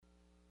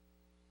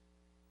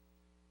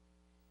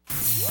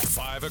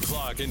5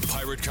 o'clock in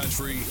Pirate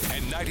Country,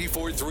 and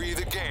 94.3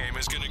 The Game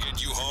is going to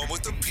get you home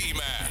with the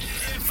P-Man.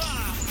 In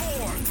 5,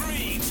 4,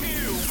 3,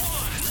 2,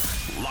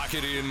 1. Lock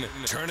it in,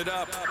 turn it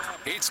up.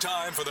 It's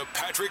time for the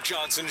Patrick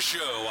Johnson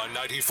Show on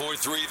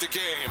 94.3 The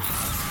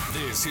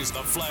Game. This is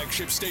the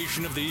flagship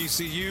station of the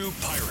ECU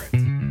Pirate.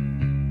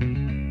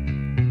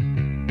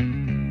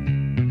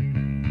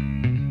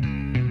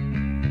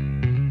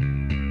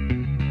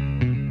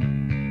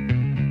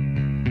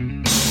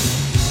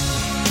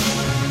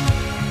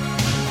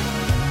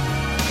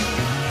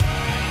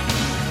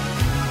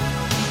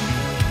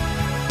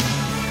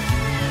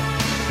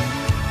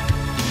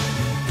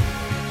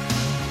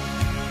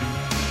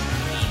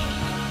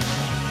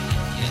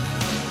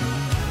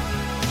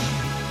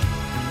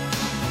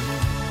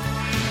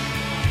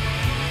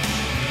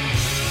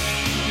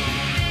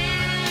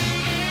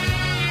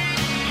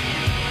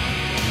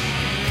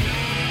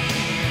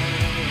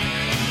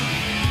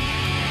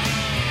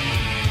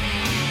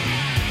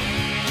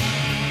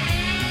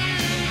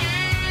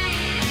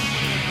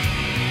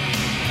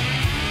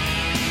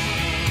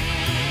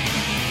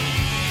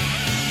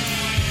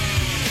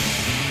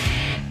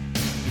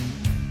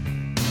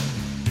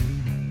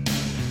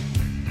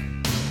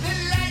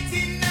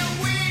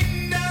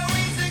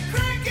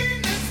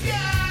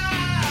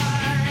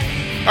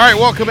 All right,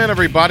 welcome in,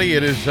 everybody.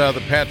 It is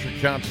the Patrick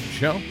Johnson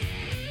Show.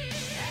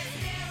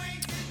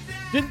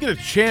 Didn't get a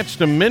chance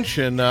to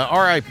mention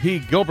R.I.P.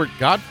 Gilbert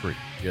Gottfried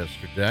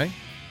yesterday.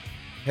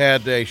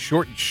 Had a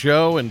shortened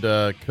show, and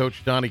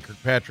Coach Donnie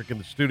Kirkpatrick in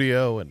the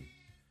studio, and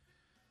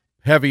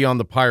heavy on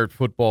the Pirate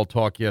football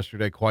talk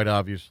yesterday, quite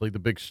obviously. The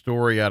big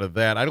story out of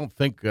that, I don't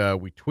think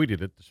we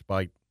tweeted it,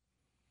 despite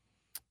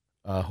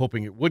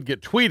hoping it would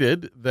get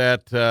tweeted,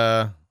 that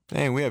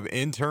dang, we have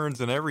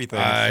interns and everything,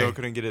 so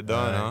couldn't get it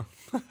done,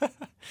 huh?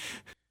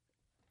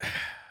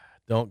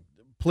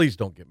 Please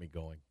don't get me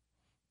going.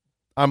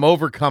 I'm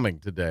overcoming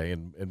today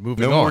and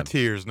moving on. No more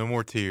tears. No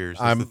more tears.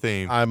 That's the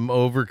theme. I'm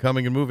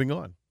overcoming and moving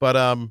on. But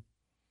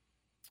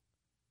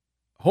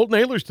Holton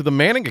Ahlers to the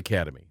Manning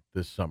Academy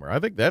this summer. I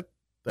think that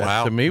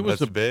wow, to me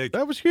was big.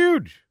 That was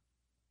huge.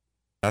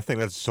 I think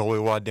that's solely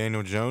why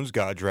Daniel Jones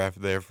got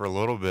drafted there for a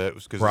little bit,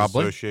 was because of the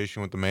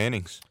association with the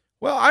Mannings.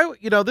 Well,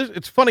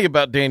 it's funny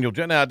about Daniel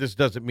Jones. Now, this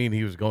doesn't mean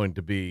he was going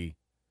to be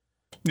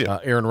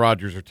Aaron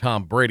Rodgers or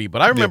Tom Brady,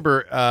 but I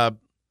remember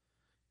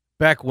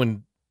back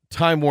when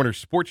Time Warner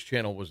Sports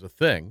Channel was a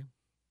thing.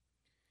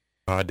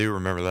 I do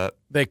remember that.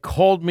 They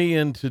called me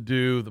in to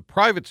do the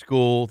private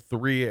school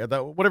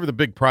whatever the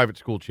big private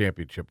school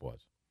championship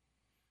was.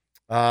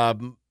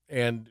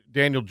 And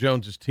Daniel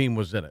Jones's team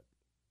was in it,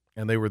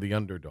 and they were the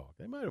underdog.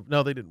 They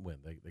didn't win.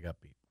 They got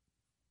beat.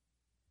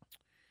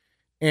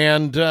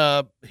 And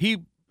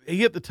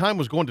he at the time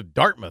was going to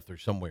Dartmouth or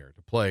somewhere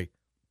to play.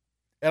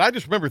 And I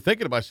just remember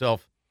thinking to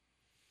myself,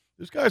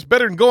 this guy's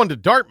better than going to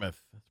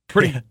Dartmouth.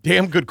 Pretty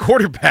damn good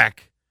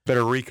quarterback.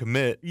 Better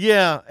recommit.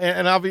 Yeah,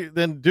 and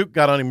then Duke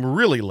got on him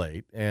really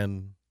late.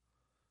 And,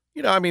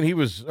 he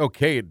was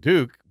okay at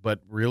Duke,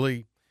 but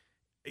really,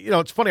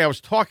 it's funny. I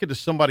was talking to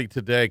somebody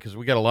today because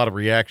we got a lot of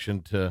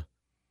reaction to,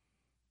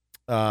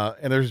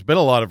 and there's been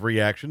a lot of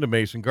reaction to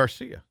Mason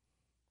Garcia.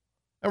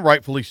 And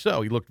rightfully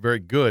so. He looked very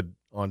good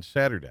on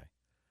Saturday.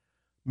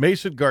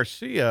 Mason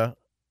Garcia,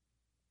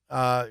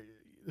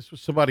 this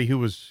was somebody who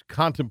was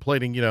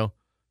contemplating,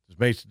 does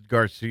Mason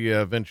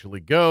Garcia eventually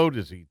go?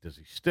 Does he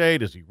stay?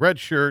 Does he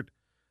redshirt?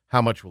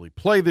 How much will he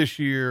play this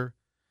year?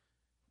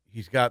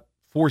 He's got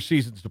 4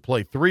 seasons to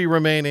play, 3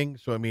 remaining.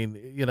 So,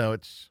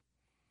 it's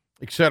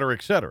et cetera,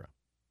 et cetera.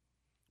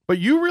 But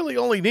you really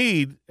only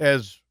need,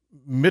 as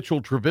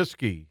Mitchell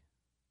Trubisky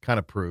kind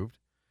of proved,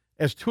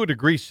 as to a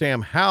degree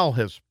Sam Howell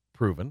has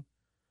proven,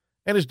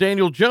 and as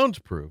Daniel Jones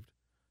proved,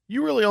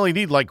 you really only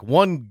need like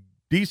one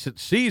decent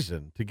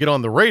season to get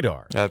on the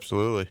radar.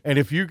 Absolutely. And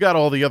if you got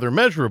all the other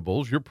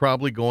measurables, you're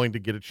probably going to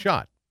get it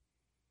shot.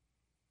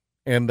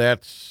 And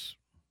that's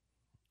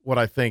what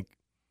I think.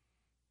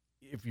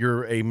 If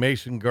you're a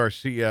Mason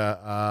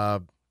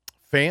Garcia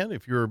fan,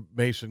 if you're a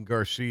Mason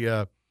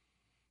Garcia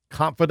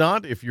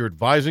confidant, if you're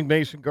advising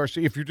Mason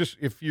Garcia,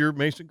 if you're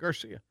Mason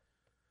Garcia,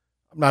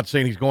 I'm not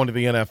saying he's going to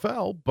the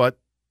NFL, but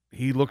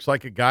he looks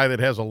like a guy that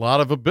has a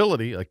lot of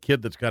ability, a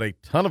kid that's got a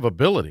ton of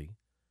ability,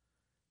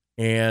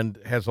 and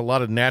has a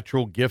lot of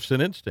natural gifts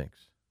and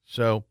instincts.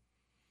 So,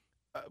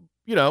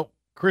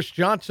 Chris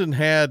Johnson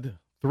had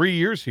 3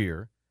 years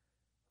here,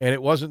 and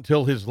it wasn't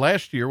until his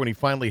last year when he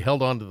finally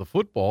held on to the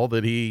football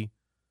that he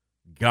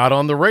got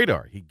on the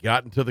radar. He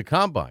got into the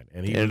combine.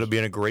 And he ended up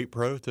being a great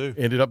pro, too.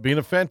 Ended up being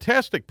a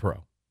fantastic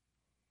pro.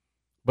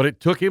 But it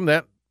took him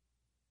that,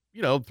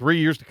 3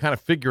 years to kind of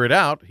figure it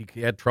out.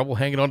 He had trouble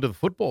hanging on to the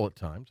football at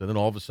times, and then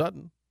all of a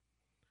sudden,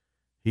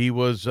 he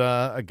was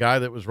a guy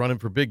that was running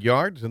for big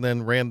yards and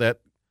then ran that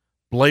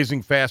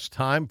blazing fast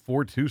time,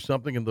 4.2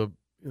 something in the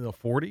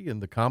 40 in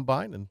the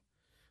combine, and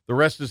the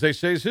rest, as they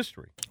say, is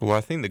history. Well,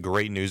 I think the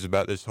great news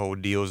about this whole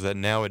deal is that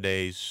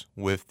nowadays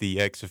with the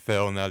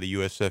XFL and now the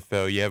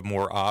USFL, you have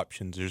more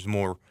options. There's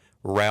more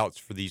routes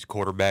for these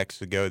quarterbacks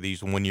to go,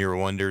 these one-year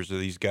wonders, or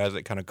these guys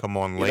that kind of come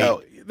on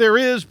late. There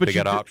is, but They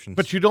got options.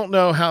 But you don't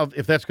know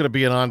if that's going to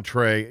be an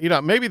entree.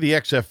 Maybe the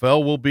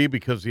XFL will be,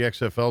 because the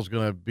XFL is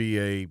going to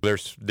be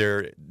they're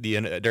an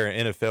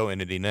NFL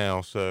entity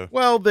now, so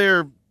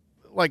they're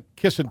like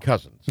kissing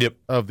cousins. Yep.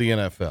 Of the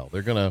NFL.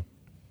 They're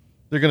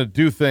gonna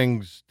do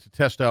things to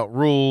test out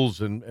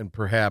rules and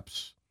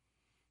perhaps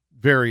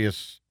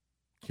various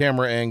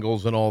camera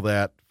angles and all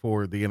that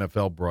for the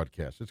NFL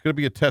broadcast. It's going to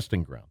be a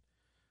testing ground.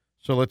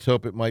 So let's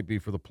hope it might be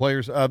for the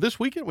players. This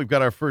weekend we've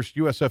got our first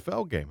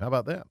USFL game. How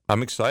about that?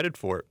 I'm excited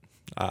for it.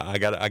 I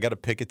got to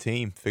pick a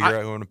team, figure out who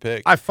I'm going to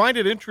pick. I find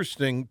it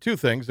interesting, two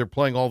things. They're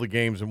playing all the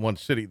games in one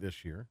city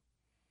this year.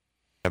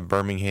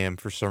 Birmingham,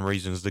 for some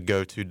reason, is the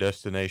go-to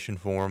destination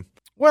for them.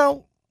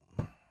 Well,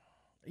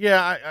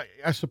 yeah,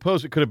 I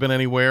suppose it could have been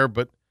anywhere,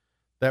 but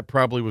that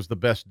probably was the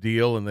best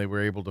deal, and they were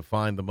able to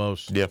find the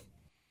most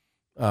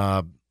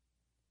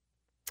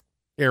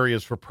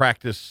areas for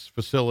practice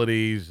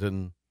facilities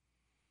and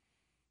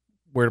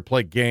where to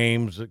play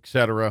games,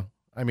 etc.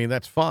 I mean,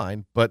 that's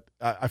fine, but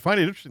I find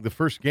it interesting. The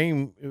first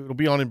game, it'll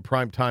be on in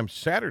prime time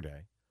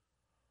Saturday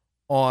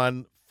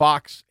on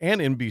Fox and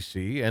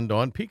NBC and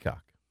on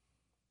Peacock.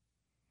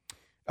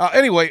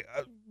 Anyway,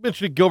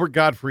 mentioning Gilbert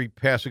Gottfried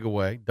passing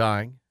away,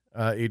 dying,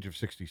 age of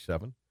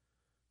 67.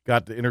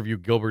 Got to interview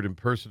Gilbert in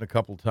person a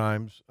couple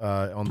times,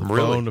 on the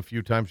phone a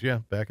few times. Yeah,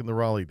 back in the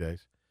Raleigh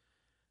days.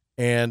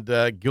 And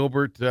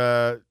Gilbert,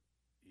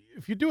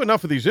 if you do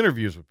enough of these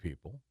interviews with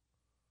people,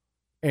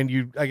 and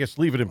you, I guess,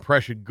 leave an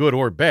impression, good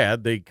or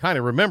bad, they kind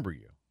of remember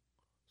you.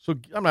 So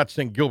I'm not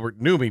saying Gilbert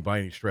knew me by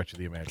any stretch of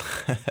the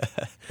imagination.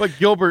 But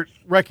Gilbert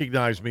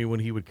recognized me when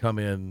he would come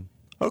in.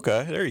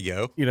 Okay, there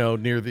you go.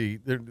 Near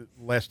the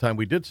last time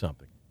we did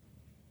something.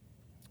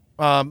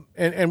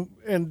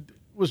 And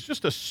was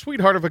just a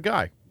sweetheart of a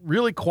guy.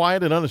 Really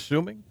quiet and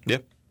unassuming.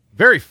 Yep.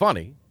 Very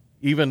funny.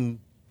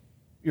 Even,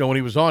 when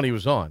he was on, he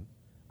was on.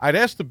 I'd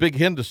asked the Big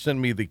Hen to send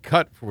me the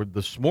cut for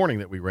this morning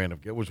that we ran.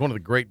 It was one of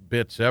the great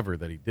bits ever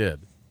that he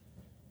did.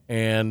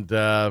 And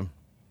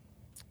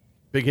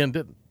Big Hen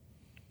didn't.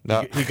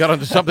 No. He got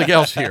onto something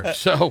else here.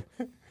 So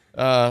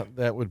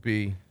that would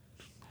be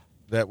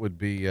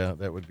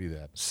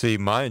that. See,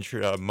 my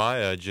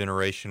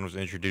generation was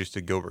introduced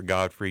to Gilbert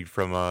Gottfried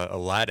from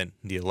Aladdin,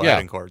 the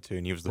Aladdin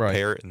cartoon. He was the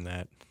parrot in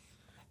that.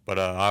 But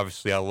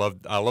obviously, I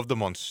loved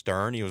him on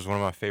Stern. He was one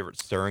of my favorite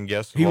Stern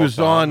guests. He was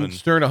on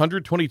Stern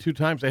 122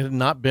 times. I had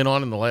not been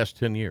on in the last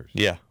 10 years.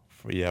 Yeah.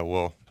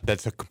 Well,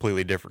 that's a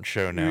completely different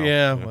show now.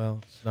 Yeah,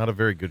 well, it's not a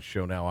very good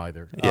show now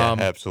either. Yeah,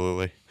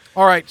 absolutely.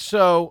 All right,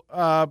 so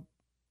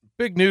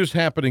big news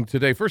happening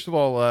today. First of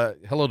all,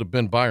 hello to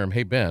Ben Byram.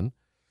 Hey, Ben.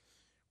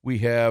 We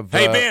have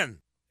Ben.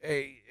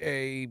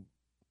 A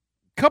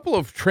couple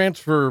of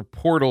transfer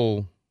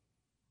portal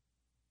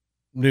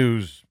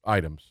news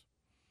items.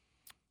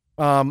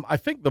 I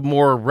think the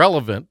more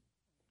relevant,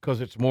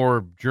 because it's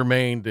more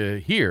germane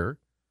to here,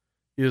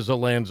 is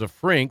Alanza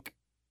Frink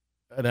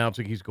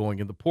announcing he's going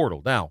in the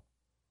portal. Now,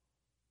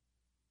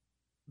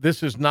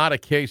 this is not a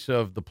case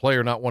of the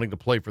player not wanting to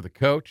play for the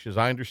coach, as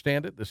I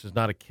understand it. This is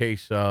not a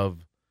case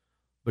of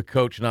the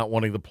coach not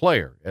wanting the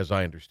player, as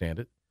I understand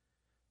it.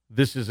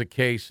 This is a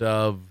case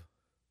of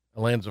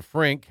Alanza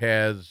Frink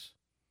has,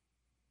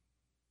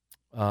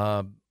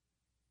 I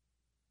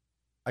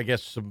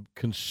guess, some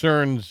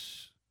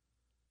concerns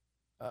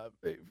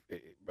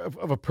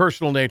of a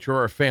personal nature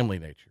or a family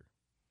nature,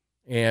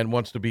 and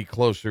wants to be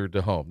closer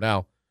to home.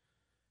 Now,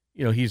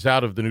 he's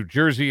out of the New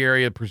Jersey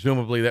area.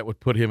 Presumably that would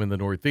put him in the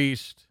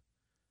Northeast,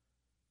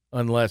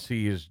 unless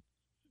he is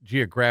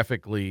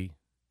geographically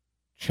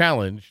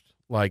challenged,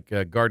 like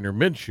Gardner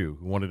Minshew,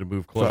 who wanted to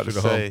move closer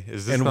to home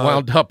and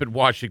wound up in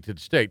Washington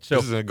State. So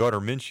this is a Gardner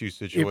Minshew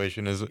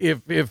situation, is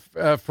it? If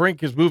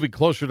Frink is moving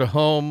closer to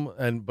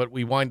home, but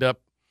we wind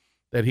up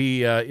that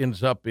he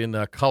ends up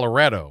in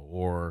Colorado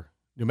or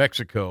New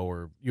Mexico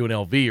or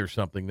UNLV or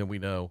something, then we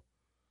know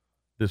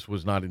this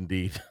was not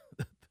indeed,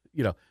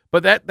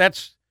 But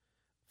that's,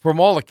 from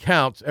all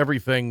accounts,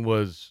 everybody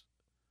was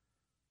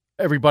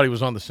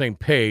on the same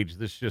page.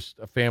 This just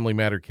a family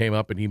matter came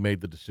up, and he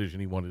made the decision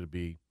he wanted to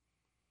be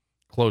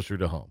closer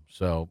to home.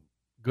 So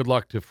good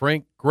luck to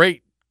Frink.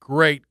 Great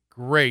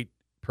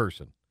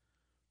person.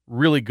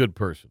 Really good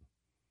person.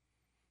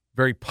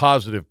 Very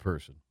positive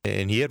person.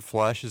 And he had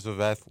flashes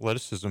of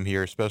athleticism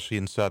here, especially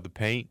inside the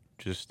paint.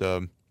 Just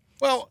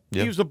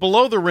he was a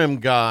below-the-rim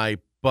guy,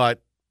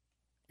 but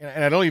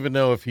and I don't even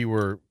know if he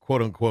were,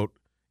 quote-unquote,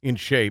 in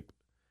shape,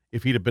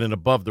 if he'd have been an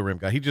above-the-rim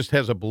guy. He just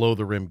has a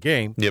below-the-rim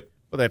game. Yep.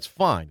 But that's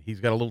fine. He's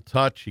got a little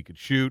touch. He could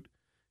shoot.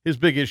 His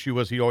big issue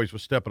was he always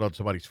was stepping on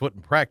somebody's foot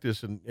in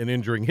practice and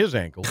injuring his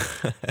ankle.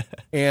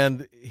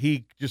 And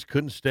he just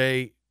couldn't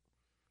stay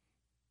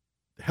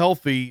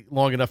healthy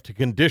long enough to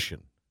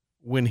condition.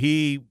 When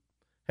he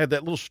had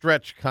that little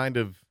stretch kind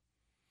of,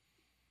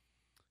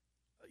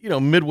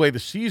 midway the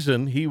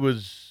season, he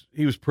was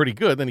pretty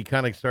good. Then he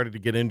kind of started to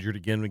get injured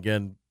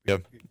again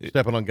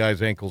stepping on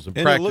guys' ankles in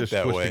practice,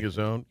 twisting his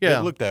own. Yeah,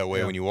 it looked that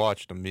way when you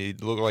watched him.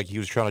 It looked like he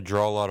was trying to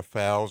draw a lot of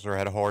fouls or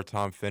had a hard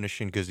time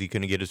finishing because he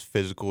couldn't get as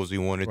physical as he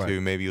wanted to.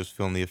 Maybe he was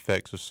feeling the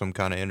effects of some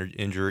kind of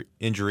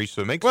injury.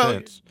 So it makes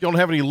sense. You don't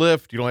have any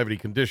lift, you don't have any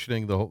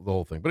conditioning, the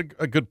whole thing. But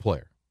a good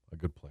player,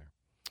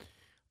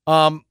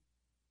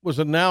 was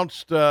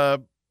announced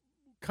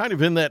kind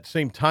of in that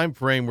same time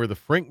frame where the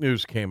Frink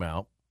news came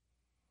out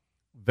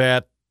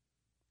that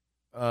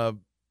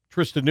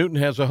Tristan Newton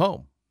has a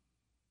home.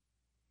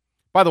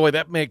 By the way,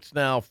 that makes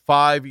now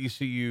 5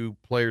 ECU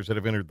players that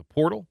have entered the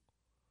portal.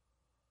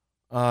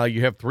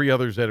 You have 3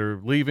 others that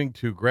are leaving,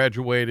 2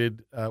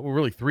 graduated.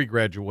 Really 3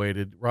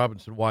 graduated.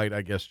 Robinson White,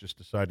 I guess, just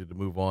decided to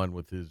move on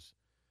with his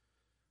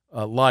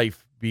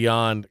life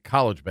beyond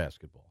college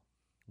basketball,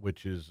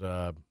 which is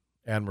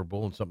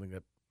admirable and something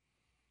that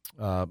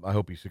I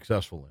hope he's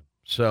successful in.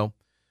 So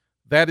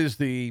that is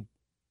the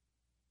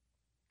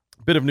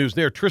bit of news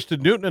there.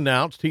 Tristan Newton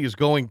announced he is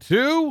going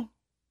to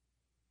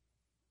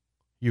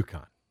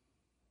UConn.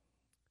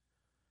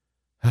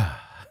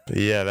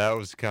 Yeah, that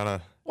was kind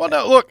of... Well,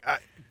 no, look,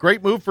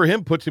 great move for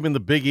him. Puts him in the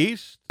Big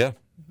East.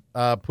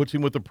 Yeah. Puts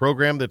him with a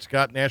program that's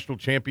got national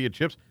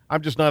championships.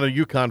 I'm just not a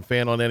UConn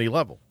fan on any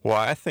level. Well,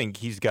 I think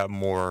he's got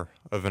more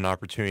of an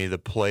opportunity to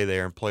play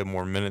there and play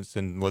more minutes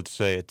than, let's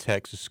say, a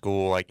Texas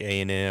school like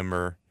A&M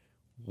or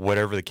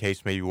whatever the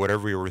case may be,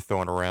 whatever we were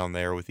throwing around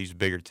there with these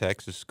bigger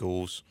Texas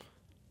schools.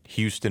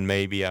 Houston,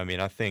 maybe. I mean,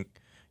 I think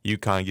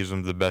UConn gives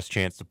him the best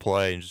chance to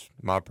play, and just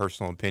my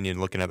personal opinion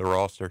looking at the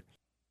roster.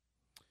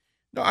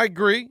 No, I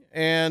agree,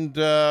 and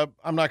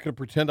I'm not going to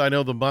pretend I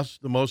know the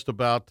most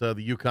about the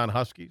UConn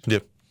Huskies.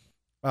 Yep.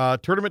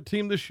 Tournament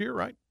team this year,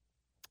 right?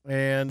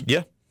 And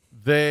yeah,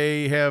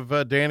 they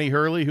have Danny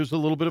Hurley, who's a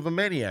little bit of a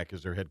maniac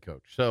as their head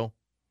coach. So,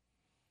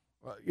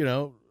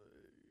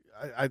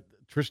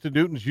 Tristan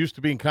Newton's used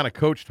to being kind of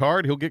coached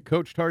hard. He'll get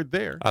coached hard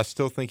there. I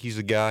still think he's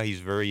a guy. He's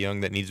very young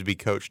that needs to be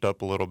coached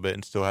up a little bit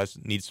and still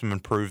needs some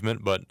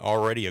improvement, but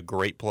already a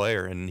great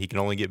player, and he can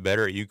only get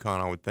better at UConn,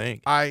 I would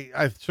think.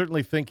 I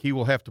certainly think he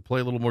will have to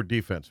play a little more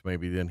defense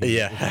maybe than he's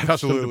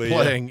accustomed to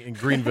playing in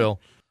Greenville.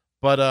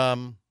 But,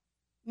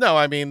 no,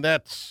 I mean,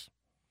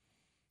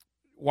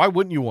 why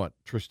wouldn't you want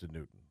Tristan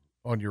Newton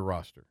on your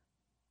roster?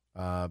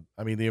 I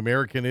mean, the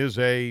American is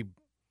a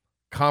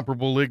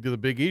comparable league to the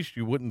Big East.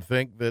 You wouldn't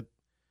think that,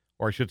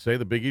 or I should say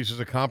the Big East is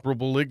a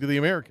comparable league to the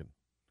American.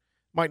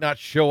 Might not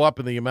show up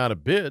in the amount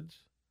of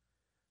bids,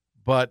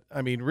 but,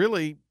 I mean,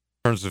 really. In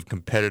terms of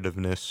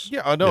competitiveness.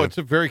 Yeah, I know it's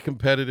a very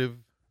competitive,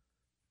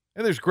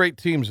 and there's great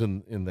teams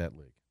in that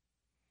league.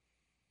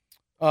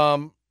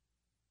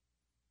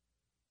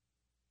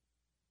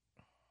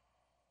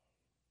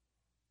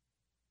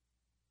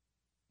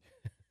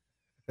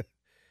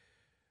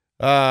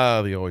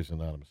 The always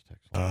anonymous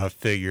text. I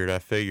figured.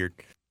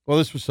 Well,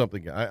 this was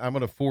something. I'm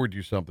going to forward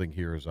you something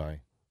here as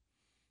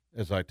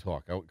I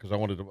talk, because I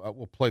wanted to.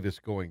 We'll play this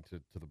going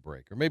to the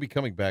break, or maybe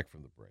coming back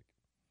from the break,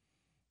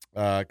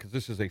 because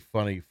this is a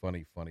funny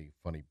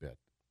bit,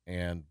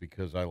 and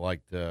because I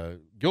liked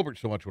Gilbert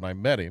so much when I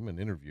met him and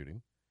interviewed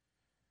him,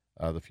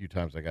 the few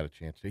times I got a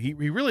chance to. He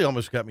really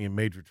almost got me in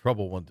major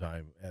trouble one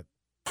time.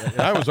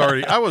 I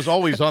was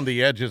always on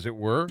the edge, as it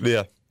were.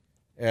 Yeah.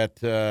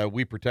 At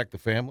We Protect the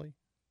Family.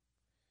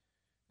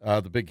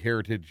 The big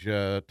Heritage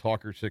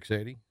Talker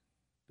 680,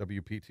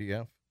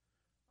 WPTF.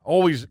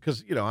 Always,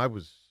 because, I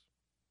was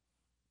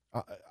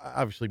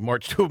obviously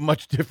marched to a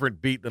much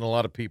different beat than a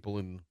lot of people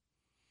in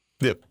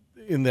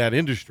that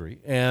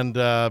industry. And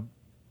I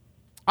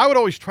would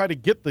always try to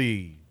get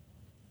the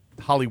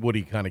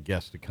Hollywoody kind of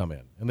guests to come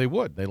in. And they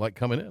would. They like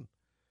coming in.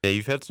 Yeah,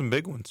 you've had some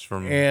big ones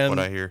from what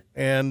I hear.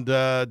 And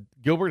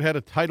Gilbert had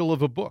a title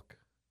of a book.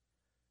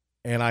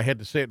 And I had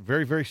to say it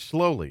very, very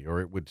slowly, or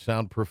it would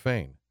sound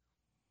profane.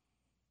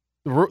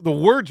 The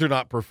words are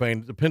not profane.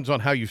 It depends on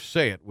how you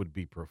say it would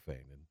be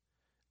profane. And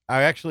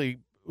I actually,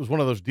 it was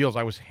one of those deals.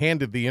 I was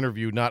handed the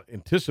interview not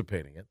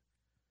anticipating it.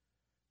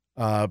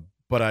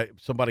 But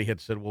somebody had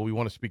said, well, we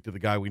want to speak to the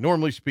guy we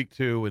normally speak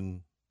to.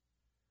 And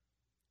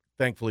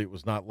thankfully it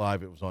was not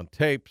live. It was on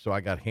tape. So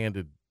I got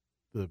handed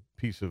the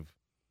piece of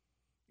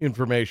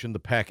information, the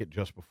packet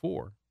just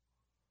before.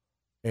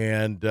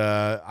 And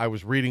I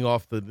was reading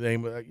off the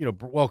name,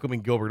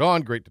 welcoming Gilbert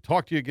on. Great to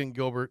talk to you again,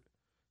 Gilbert.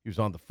 He was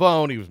on the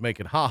phone. He was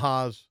making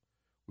ha-has.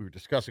 We were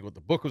discussing what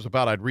the book was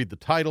about. I'd read the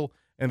title,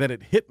 and then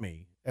it hit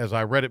me as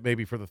I read it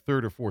maybe for the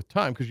 3rd or 4th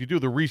time, because you do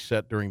the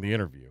reset during the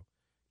interview.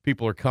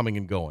 People are coming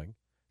and going.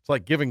 It's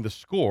like giving the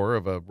score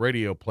of a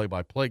radio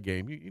play-by-play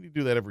game. You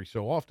do that every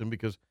so often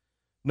because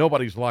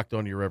nobody's locked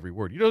on your every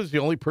word. You know who's the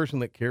only person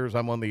that cares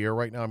I'm on the air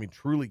right now? I mean,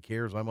 truly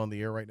cares I'm on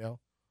the air right now?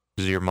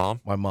 Is it your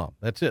mom? My mom.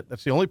 That's it.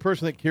 That's the only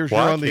person that cares you're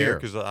on the air.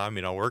 Because, I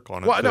work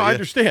on it. Well, no, I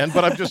understand,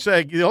 but I'm just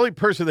saying the only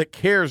person that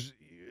cares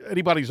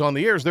anybody's on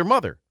the air is their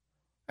mother.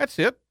 That's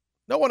it.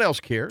 No one else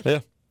cares. Yeah.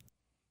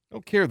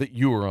 Don't care that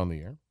you are on the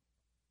air.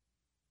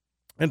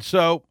 And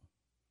so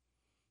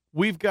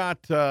we've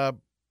got, I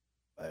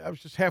was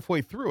just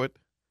halfway through it.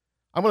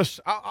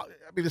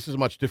 This is a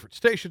much different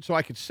station, so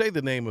I could say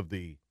the name of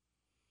the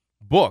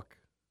book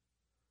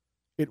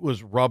it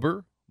was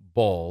rubber,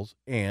 balls,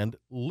 and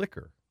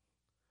liquor.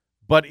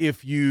 But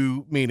if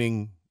you,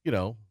 meaning,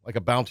 like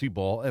a bouncy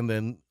ball and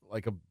then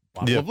like a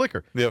bottle of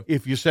liquor. Yep.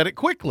 If you said it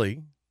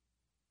quickly,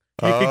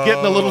 you could get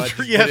in a little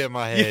in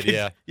my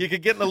head, you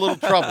could get in a little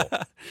trouble.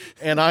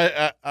 And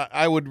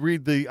I would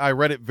I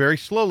read it very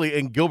slowly,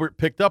 and Gilbert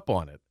picked up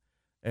on it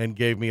and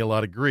gave me a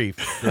lot of grief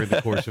during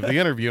the course of the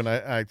interview. And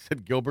I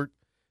said, Gilbert,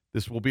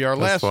 this will be our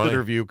last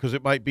interview, because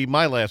it might be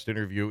my last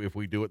interview if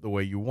we do it the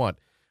way you want.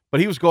 But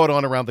he was going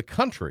on around the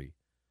country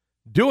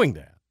doing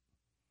that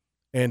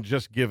and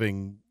just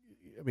giving,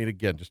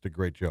 again, just a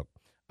great joke.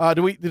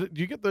 Did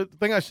you get the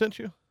thing I sent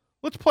you?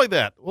 Let's play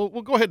that.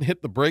 We'll go ahead and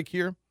hit the break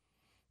here.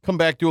 Come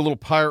back, do a little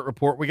Pirate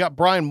Report. We got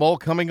Brian Mull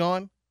coming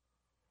on.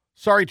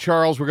 Sorry,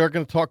 Charles, we're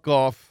going to talk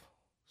golf.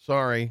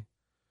 Sorry.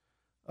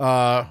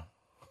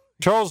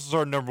 Charles is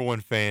our number one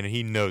fan, and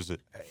he knows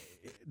it.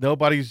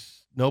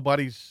 Nobody's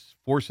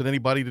forcing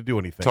anybody to do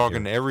anything.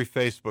 Talking to every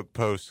Facebook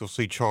post, you'll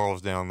see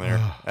Charles down there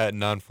at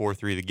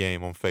 943 The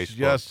Game on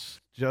Facebook.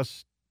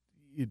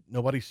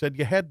 Nobody said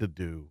you had to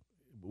do.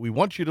 We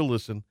want you to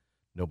listen.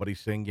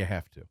 Nobody's saying you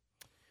have to.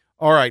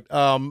 All right.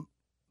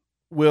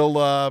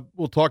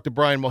 We'll talk to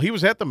Brian Mull. He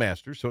was at the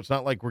Masters, so it's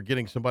not like we're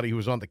getting somebody who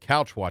was on the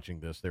couch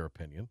watching their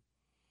opinion.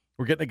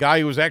 We're getting a guy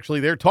who was actually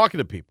there talking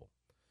to people.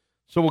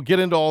 So we'll get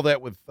into all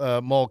that with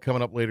Mull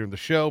coming up later in the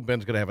show.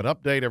 Ben's going to have an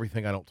update.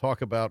 Everything I don't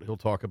talk about, he'll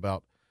talk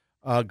about.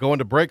 Going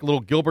to break, a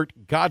little Gilbert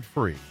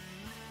Gottfried.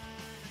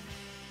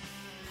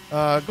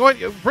 Go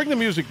ahead, bring the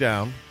music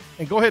down,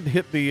 and go ahead and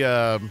hit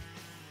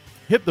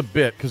the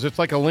bit, because it's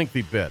like a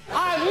lengthy bit. A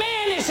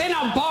man is in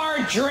a bar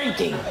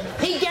drinking.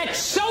 He gets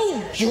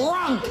so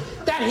drunk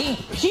that he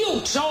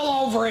pukes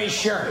all over his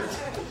shirt.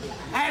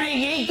 And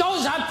he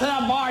goes up to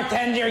the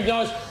bartender and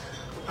goes,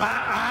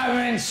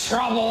 I'm in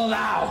trouble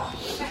now.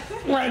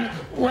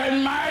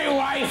 When my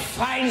wife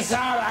finds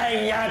out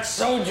I got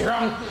so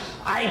drunk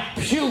I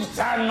puked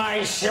on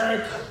my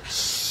shirt,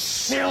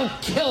 she'll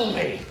kill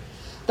me.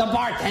 The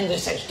bartender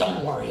says,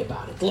 don't worry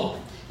about it. Look,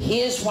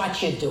 here's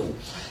what you do.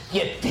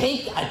 You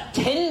take a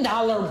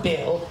 $10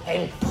 bill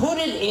and put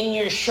it in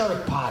your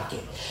shirt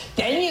pocket.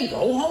 Then you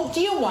go home to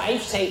your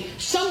wife, say,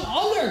 some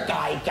other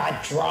guy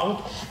got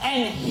drunk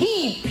and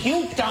he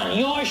puked on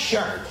your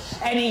shirt.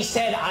 And he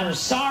said, I'm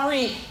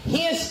sorry,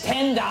 here's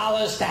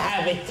 $10 to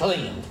have it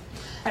cleaned.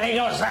 And he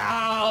goes,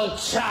 I'll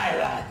try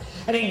that.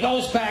 And he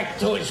goes back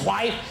to his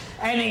wife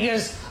and he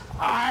goes,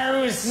 I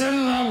was in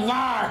the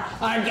bar.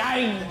 A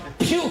guy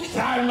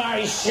puked on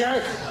my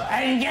shirt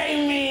and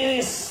gave me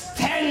this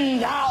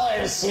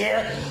 $10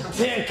 here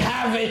to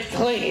have it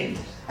cleaned.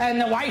 And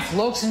the wife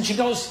looks and she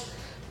goes,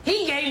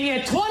 he gave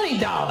you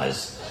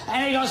 $20.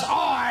 And he goes, oh,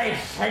 I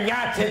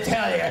forgot to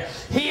tell you,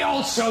 he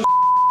also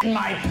in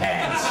my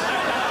pants.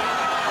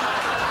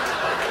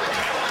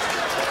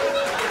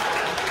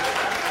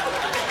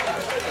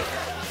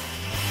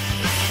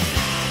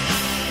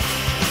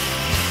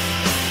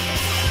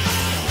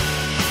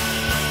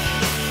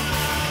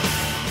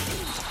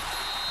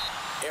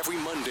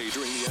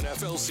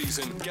 NFL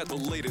season. Get the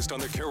latest on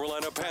the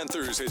Carolina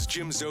Panthers as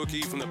Jim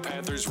Szoke from the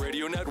Panthers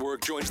Radio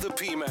Network joins the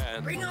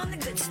P-Man. Bring on the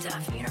good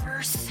stuff,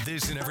 universe.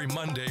 This and every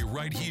Monday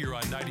right here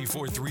on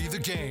 94.3 The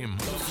Game,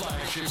 the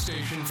flagship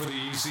station for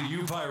the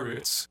ECU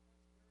Pirates.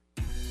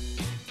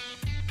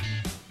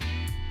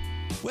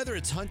 Whether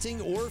it's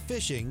hunting or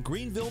fishing,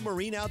 Greenville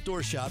Marine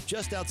Outdoor Shop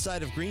just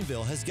outside of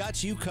Greenville has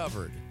got you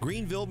covered.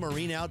 Greenville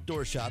Marine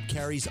Outdoor Shop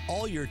carries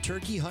all your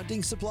turkey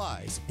hunting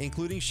supplies,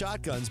 including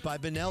shotguns by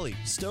Benelli,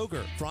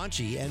 Stoker,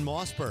 Franchi, and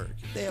Mossberg.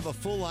 They have a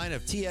full line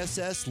of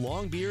TSS,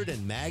 Longbeard,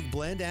 and Mag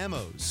Blend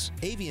ammos,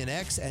 Avian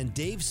X and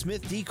Dave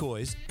Smith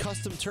decoys,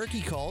 custom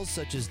turkey calls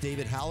such as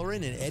David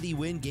Halloran and Eddie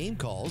Wynn game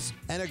calls,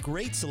 and a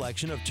great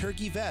selection of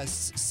turkey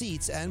vests,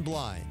 seats, and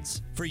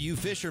blinds. For you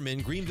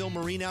fishermen, Greenville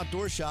Marine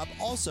Outdoor Shop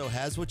also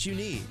has what you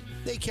need.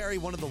 They carry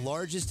one of the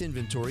largest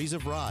inventories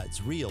of rods,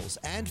 reels,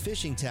 and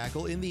fishing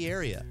tackle in the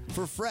area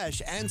for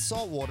fresh and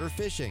saltwater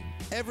fishing.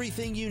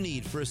 Everything you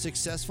need for a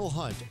successful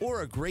hunt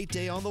or a great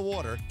day on the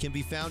water can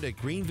be found at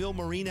Greenville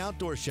Marine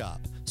Outdoor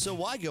Shop. So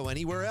why go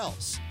anywhere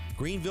else?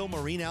 Greenville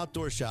Marine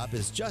Outdoor Shop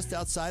is just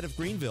outside of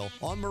Greenville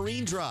on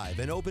Marine Drive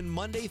and open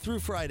Monday through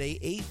Friday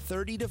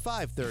 8:30 to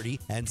 5:30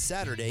 and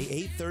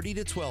Saturday 8:30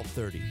 to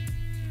 12:30.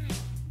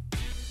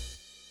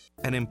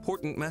 An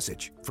important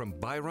message from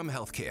Byram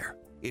Healthcare.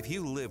 If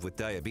you live with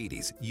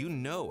diabetes, you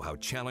know how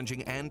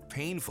challenging and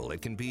painful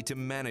it can be to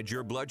manage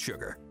your blood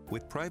sugar.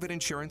 With private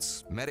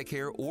insurance,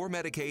 Medicare, or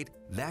Medicaid,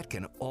 that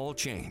can all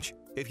change.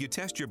 If you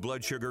test your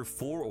blood sugar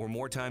 4 or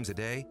more times a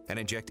day and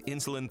inject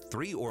insulin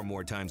 3 or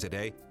more times a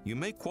day, you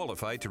may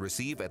qualify to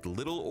receive at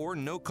little or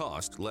no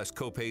cost, less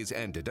copays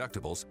and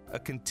deductibles, a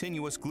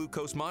continuous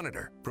glucose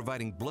monitor,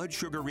 providing blood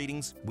sugar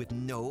readings with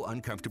no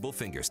uncomfortable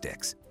finger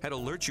sticks, and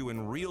alert you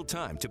in real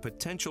time to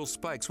potential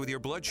spikes with your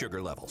blood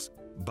sugar levels.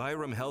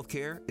 Byram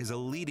Healthcare is a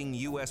leading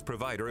U.S.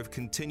 provider of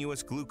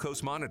continuous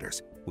glucose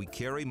monitors. We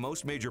carry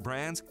most major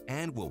brands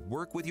and will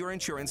work with your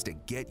insurance to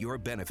get your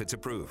benefits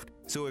approved.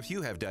 So if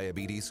you have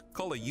diabetes,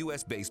 call a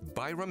U.S.-based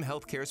Byram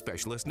Healthcare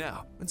specialist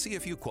now and see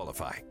if you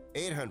qualify.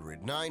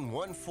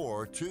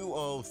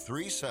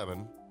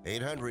 800-914-2037.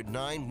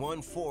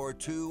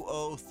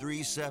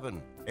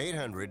 800-914-2037.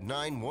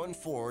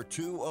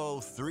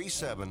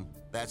 800-914-2037.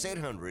 That's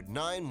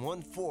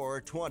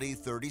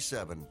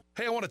 800-914-2037.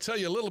 Hey, I want to tell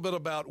you a little bit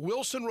about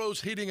Wilson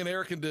Rose Heating and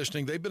Air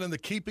Conditioning. They've been in the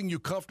keeping you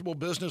comfortable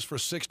business for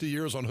 60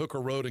 years on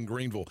Hooker Road in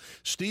Greenville.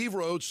 Steve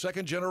Rhodes,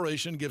 second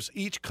generation, gives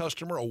each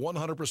customer a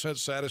 100%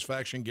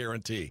 satisfaction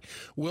guarantee.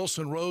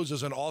 Wilson Rhodes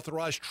is an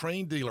authorized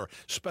trained dealer,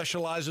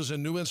 specializes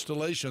in new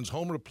installations,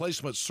 home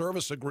replacement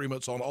service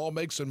agreements on all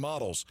makes and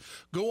models.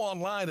 Go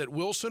online at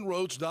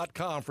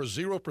wilsonroads.com for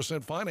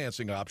 0%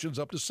 financing options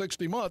up to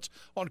 60 months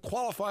on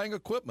qualifying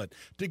equipment.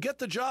 To get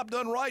the job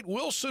done right,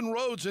 Wilson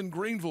Rhodes in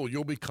Greenville.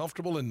 You'll be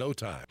comfortable in no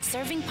time.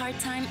 Serving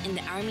part-time in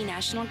the Army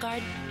National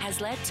Guard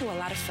has led to a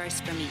lot of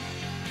firsts for me.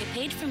 It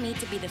paid for me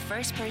to be the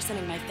first person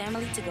in my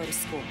family to go to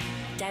school.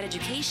 That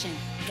education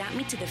got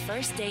me to the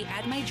first day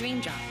at my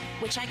dream job,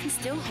 which I can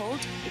still hold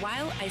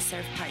while I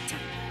serve part-time.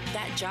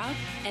 That job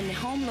and the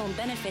home loan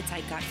benefits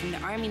I got from the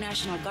Army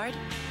National Guard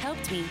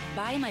helped me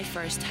buy my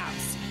first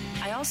house.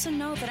 I also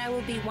know that I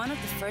will be one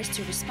of the first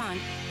to respond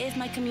if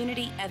my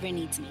community ever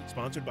needs me.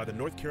 Sponsored by the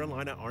North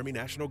Carolina Army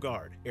National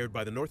Guard. Aired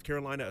by the North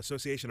Carolina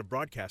Association of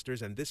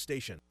Broadcasters and this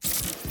station.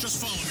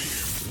 Just follow me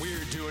here.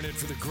 We're doing it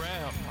for the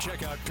gram.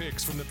 Check out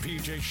pics from the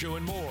PJ Show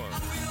and more.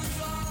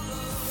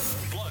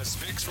 Plus,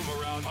 pics from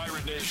around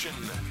Pirate Nation.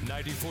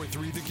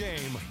 94.3 The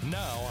Game,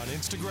 now on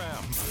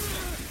Instagram.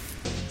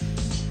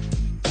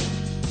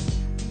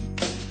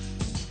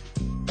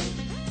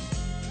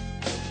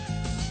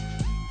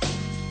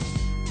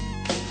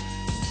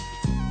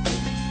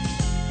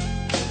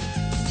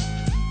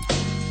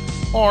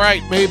 All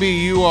right, maybe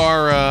you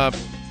are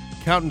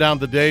counting down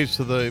the days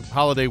to the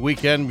holiday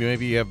weekend.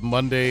 Maybe you have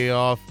Monday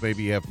off.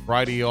 Maybe you have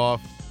Friday off.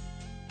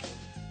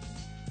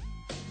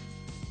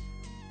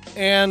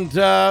 And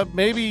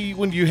maybe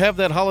when you have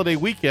that holiday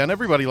weekend,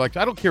 everybody likes,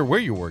 I don't care where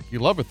you work, you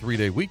love a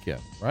 3-day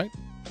weekend, right?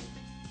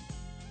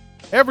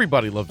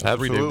 Everybody loves a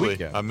 3-day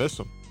weekend. I miss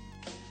them.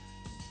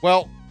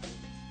 Well,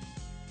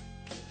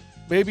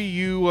 maybe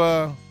you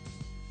are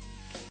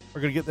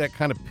going to get that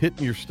kind of pit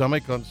in your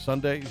stomach on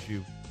Sundays.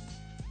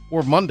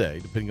 Or Monday,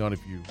 depending on if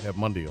you have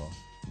Monday off.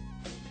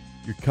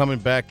 You're coming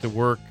back to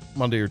work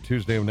Monday or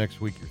Tuesday of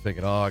next week. You're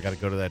thinking, I got to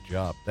go to that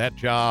job. That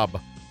job.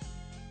 But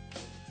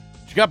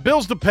you got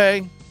bills to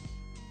pay.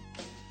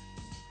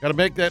 Got to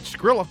make that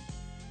Skrilla.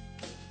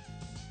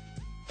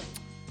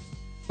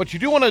 But you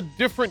do want a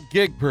different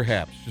gig,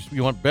 perhaps. Just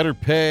you want better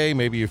pay.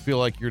 Maybe you feel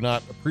like you're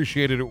not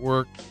appreciated at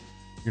work.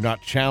 You're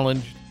not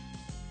challenged.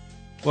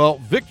 Well,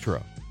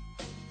 Victra,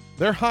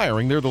 they're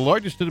hiring. They're the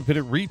largest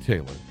independent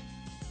retailer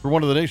for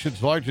one of the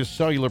nation's largest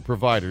cellular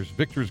providers.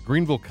 Victra's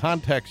Greenville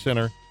Contact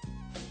Center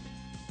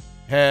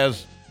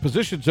has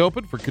positions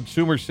open for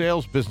consumer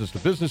sales,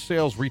 business-to-business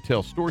sales,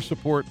 retail store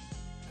support,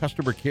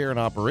 customer care, and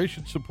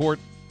operations support.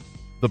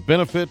 The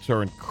benefits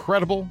are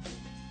incredible.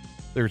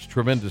 There's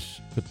tremendous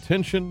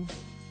commission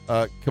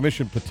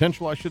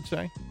potential, I should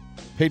say.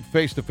 Paid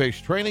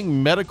face-to-face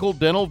training, medical,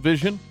 dental,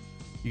 vision.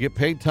 You get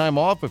paid time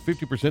off, a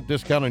 50%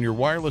 discount on your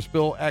wireless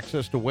bill,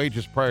 access to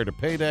wages prior to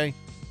payday,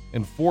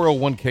 and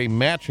 401k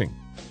matching.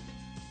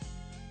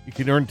 You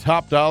can earn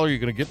top dollar. You're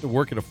going to get to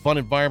work in a fun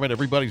environment.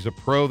 Everybody's a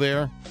pro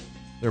there.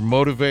 They're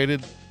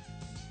motivated.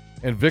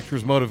 And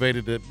Victor's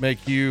motivated to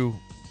make you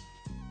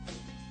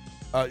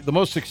the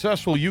most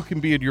successful you can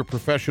be in your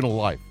professional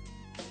life.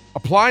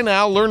 Apply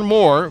now. Learn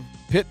more.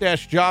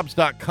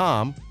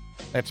 Pitt-jobs.com.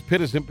 That's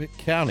Pitt as in Pitt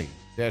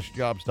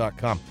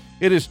County-jobs.com.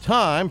 It is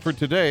time for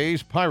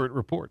today's Pirate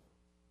Report.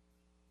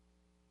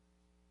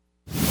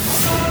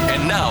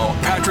 And now,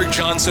 Patrick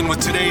Johnson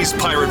with today's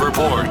Pirate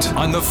Report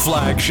on the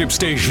flagship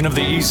station of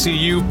the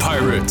ECU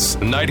Pirates,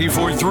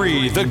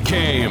 94.3 The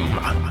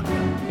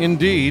Game.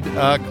 Indeed.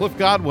 Cliff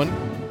Godwin.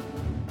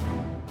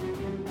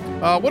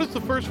 What is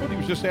the first one? He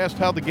was just asked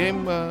how the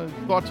game,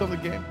 thoughts on the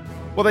game.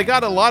 Well, they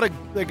got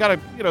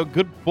a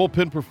good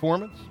bullpen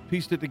performance,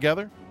 pieced it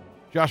together.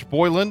 Josh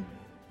Boylan,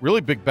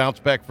 really big bounce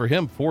back for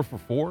him, 4 for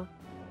 4.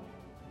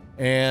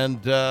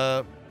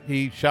 And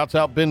he shouts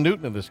out Ben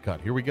Newton in this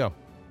cut. Here we go.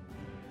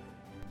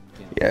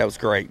 Yeah, it was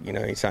great.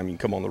 Anytime you can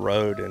come on the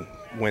road and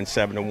win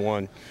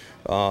 7-1.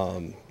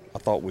 I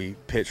thought we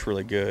pitched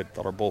really good.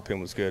 Thought our bullpen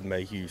was good.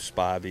 Mayhew,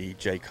 Spivey,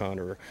 Jake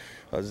Hunter,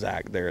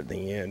 Zach there at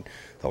the end.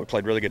 Thought we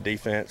played really good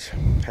defense.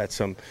 Had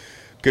some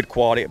good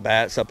quality at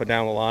bats up and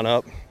down the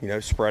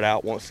lineup. Spread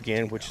out once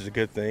again, which is a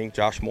good thing.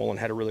 Josh Mullen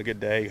had a really good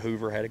day.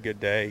 Hoover had a good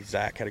day.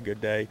 Zach had a good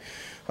day.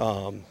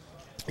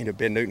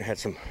 Ben Newton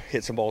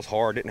hit some balls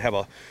hard. Didn't have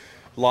a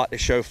lot to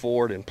show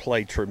for it and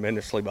played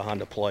tremendously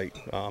behind the plate.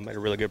 Had a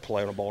really good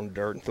play on a ball in the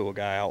dirt and threw a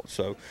guy out.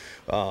 So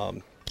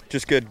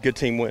just good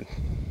team win.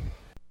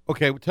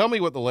 Okay, tell me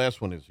what the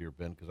last one is here,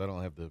 Ben, because I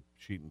don't have the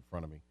sheet in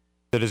front of me.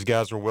 That his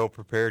guys were well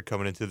prepared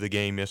coming into the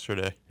game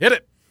yesterday. Hit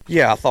it.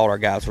 Yeah, I thought our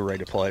guys were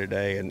ready to play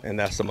today, and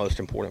that's the most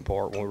important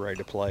part. When we're ready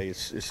to play,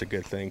 it's a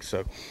good thing.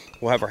 So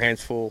we'll have our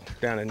hands full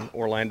down in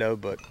Orlando,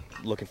 but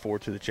looking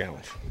forward to the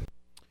challenge.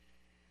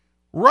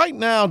 Right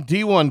now,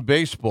 D1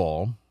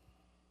 baseball.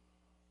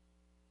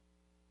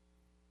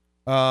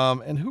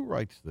 And who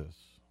writes this?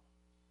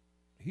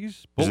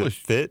 He's bullish.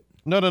 Is it Fit?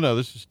 No.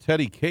 This is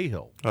Teddy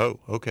Cahill. Oh,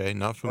 okay.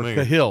 Not familiar.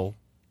 Or Cahill.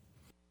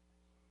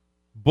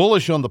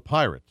 Bullish on the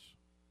Pirates.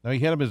 Now, he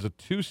had him as a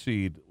 2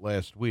 seed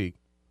last week,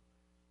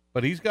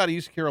 but he's got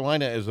East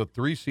Carolina as a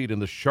 3 seed in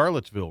the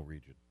Charlottesville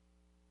region.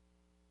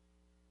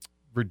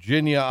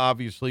 Virginia,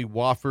 obviously,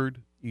 Wofford,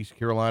 East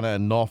Carolina,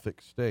 and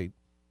Norfolk State.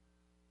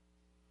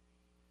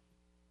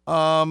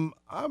 I'm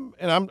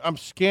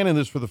scanning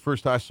this for the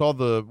first time. I saw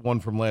the one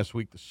from last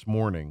week this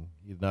morning.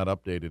 He's not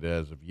updated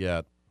as of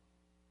yet.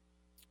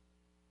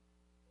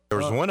 There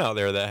was one out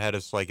there that had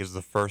us like as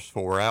the first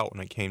 4 out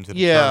when it came to the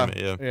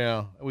tournament.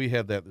 Yeah, we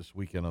had that this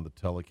weekend on the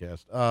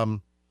telecast. I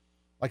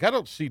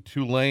don't see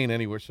Tulane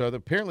anywhere. So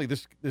apparently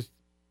this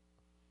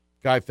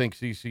guy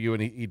thinks ECU,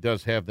 and he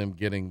does have them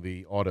getting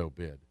the auto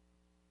bid.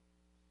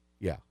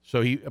 Yeah,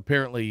 so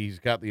he's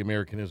got the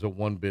American as a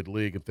 1-bid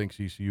league and thinks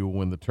ECU will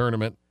win the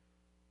tournament.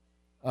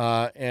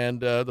 And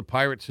the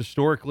Pirates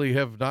historically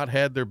have not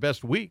had their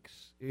best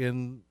weeks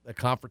in a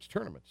conference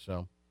tournament,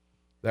 so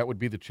that would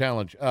be the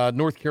challenge.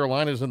 North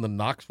Carolina is in the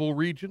Knoxville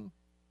region.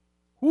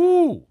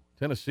 Woo!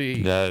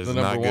 Tennessee that is the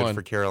number not good one.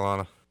 For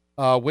Carolina.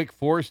 Wake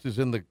Forest is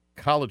in the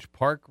College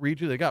Park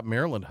region. They got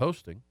Maryland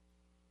hosting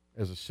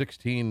as a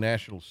 16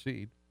 national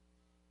seed.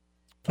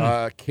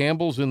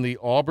 Campbell's in the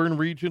Auburn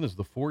region as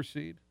the 4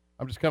 seed.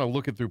 I'm just kind of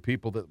looking through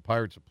people that the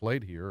Pirates have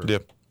played here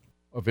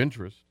of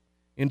interest.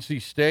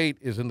 NC State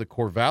is in the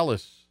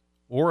Corvallis,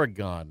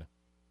 Oregon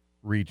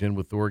region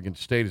with Oregon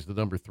State as the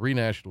number 3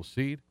 national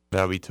seed.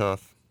 That'll be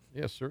tough.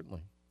 Yes,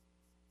 certainly.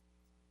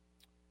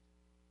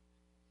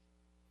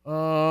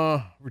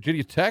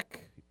 Virginia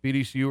Tech beat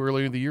ECU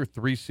earlier in the year,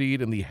 3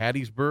 seed in the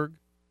Hattiesburg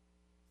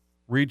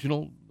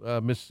regional.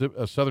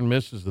 Southern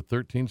Miss is the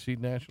 13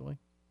 seed nationally.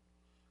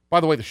 By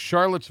the way, the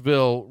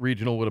Charlottesville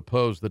regional would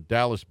oppose the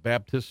Dallas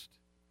Baptist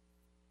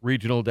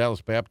regional,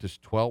 Dallas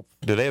Baptist 12th.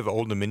 Do they have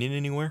Old Dominion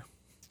anywhere?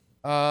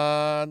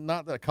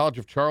 Not that. College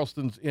of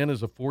Charleston's in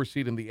as a 4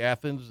 seed in the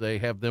Athens. They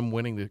have them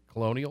winning the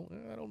Colonial.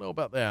 I don't know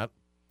about that.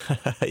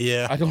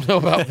 Yeah. I don't know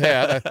about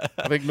that.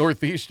 I think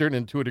Northeastern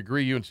and to a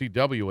degree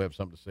UNCW have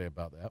something to say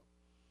about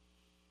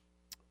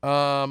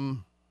that.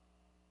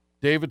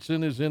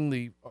 Davidson is in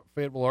the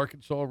Fayetteville,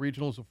 Arkansas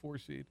regional as a 4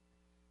 seed.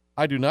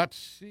 I do not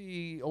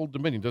see Old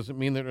Dominion. Doesn't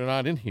mean that they're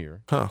not in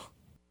here.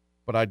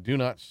 But I do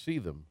not see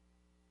them.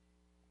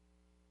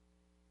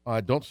 I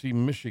don't see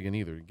Michigan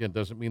either. Again,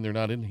 doesn't mean they're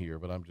not in here,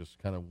 but I'm just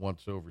kind of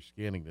once over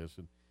scanning this.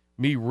 And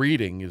me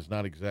reading is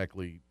not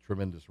exactly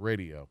tremendous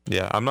radio.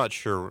 Yeah, I'm not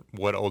sure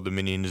what Old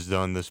Dominion has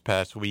done this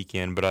past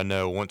weekend, but I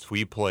know once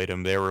we played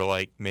them, they were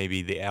like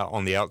maybe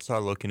on the outside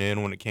looking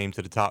in when it came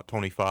to the top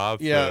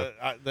 25. Yeah,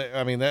 so.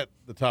 I mean, the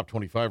top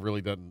 25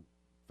 really doesn't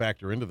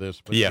factor into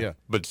this. But yeah.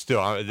 But still,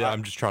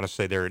 I'm just trying to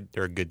say they're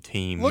a good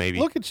team.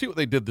 Look and see what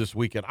they did this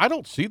weekend. I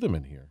don't see them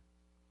in here.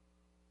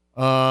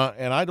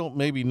 And I don't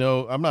maybe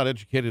know. I'm not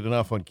educated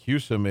enough on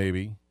CUSA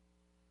maybe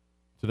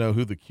to know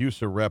who the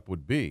CUSA rep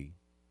would be.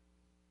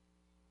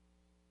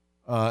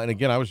 And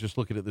again, I was just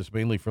looking at this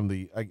mainly from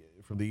the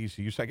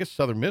ECU side. I guess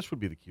Southern Miss would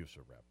be the CUSA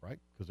rep, right?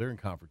 Because they're in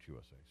Conference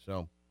USA.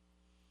 So,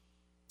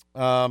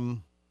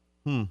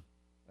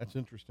 that's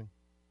interesting.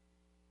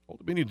 Old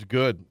Dominion's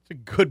good. It's a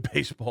good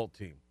baseball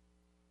team.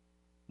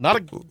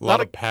 Not a lot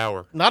of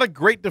power. Not a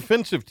great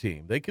defensive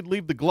team. They could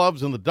leave the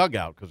gloves in the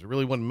dugout because it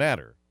really wouldn't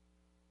matter.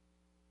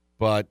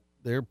 But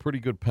they're a pretty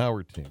good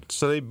power team.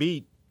 So they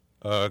beat,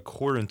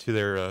 according to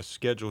their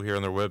schedule here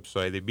on their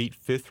website, they beat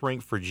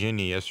 5th-ranked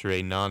Virginia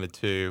yesterday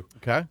 9-2.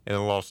 Okay.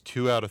 And lost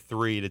 2 out of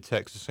 3 to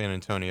Texas San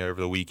Antonio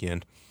over the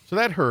weekend. So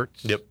that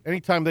hurts. Yep.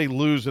 Anytime they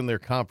lose in their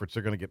conference,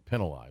 they're going to get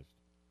penalized.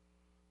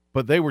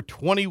 But they were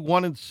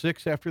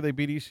 21-6 after they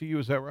beat ECU.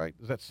 Is that right?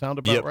 Does that sound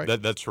about right?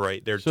 Yep, that's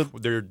right. They're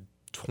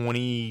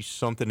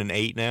 20-something and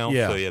 8 now.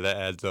 Yeah. So, yeah, that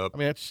adds up. I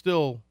mean, that's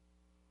still,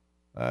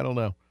 I don't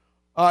know.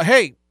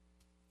 Hey,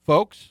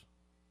 folks,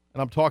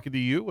 and I'm talking to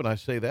you when I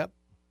say that.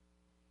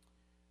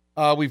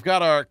 We've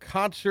got our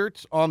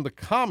concerts on the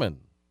Common.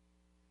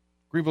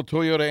 Greenville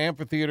Toyota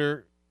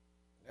Amphitheater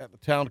at the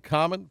Town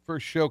Common.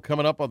 First show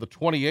coming up on the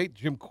 28th.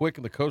 Jim Quick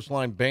and the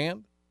Coastline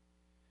Band.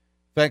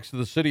 Thanks to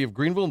the City of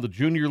Greenville and the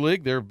Junior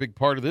League. They're a big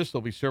part of this.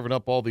 They'll be serving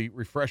up all the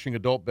refreshing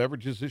adult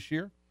beverages this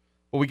year.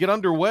 Well, we get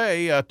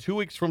underway 2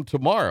 weeks from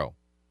tomorrow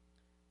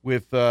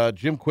with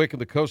Jim Quick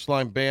and the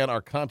Coastline Band.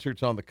 Our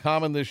concerts on the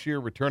Common this year,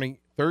 returning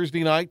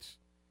Thursday nights,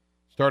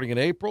 starting in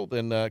April,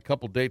 then a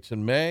couple dates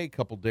in May, a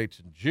couple dates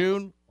in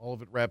June. All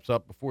of it wraps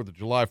up before the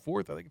July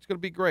 4th. I think it's going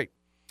to be great.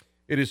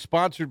 It is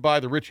sponsored by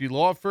the Ritchie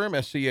Law Firm,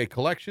 SCA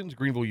Collections,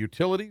 Greenville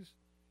Utilities,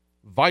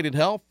 Vidant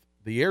Health,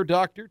 The Air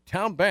Doctor,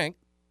 Town Bank,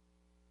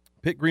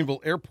 Pitt Greenville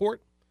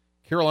Airport,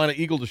 Carolina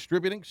Eagle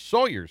Distributing,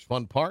 Sawyer's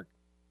Fun Park.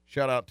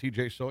 Shout out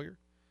TJ Sawyer.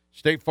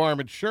 State Farm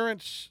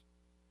Insurance,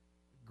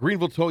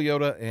 Greenville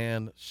Toyota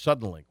and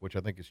Suddenlink, which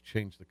I think has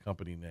changed the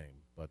company name,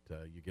 but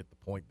you get the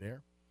point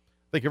there.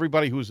 I think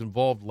everybody who was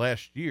involved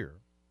last year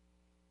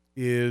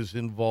is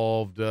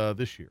involved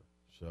this year,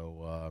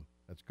 so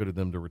that's good of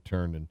them to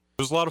return. And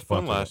it was a lot of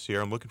fun last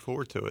year. I'm looking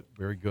forward to it.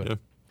 Very good. Yeah.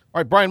 All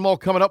right, Brian Mull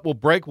coming up. We'll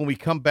break. When we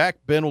come back,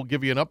 Ben will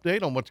give you an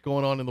update on what's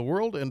going on in the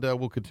world, and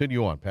we'll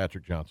continue on.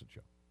 Patrick Johnson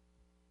Show.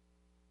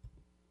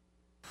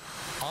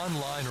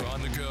 Online or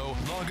on the go,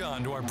 log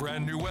on to our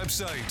brand new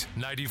website,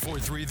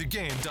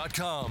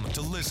 943thegame.com,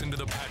 to listen to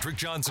the Patrick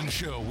Johnson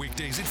Show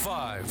weekdays at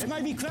 5. It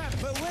might be crap,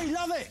 but we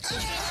love it.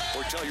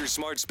 Or tell your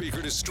smart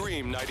speaker to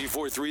stream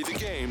 943 The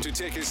Game to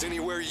take us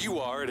anywhere you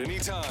are at any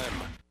time.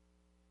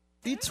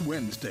 It's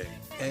Wednesday,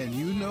 and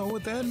you know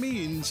what that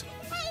means.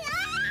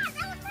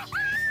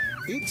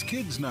 It's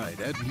Kids Night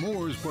at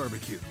Moore's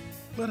Barbecue.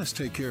 Let us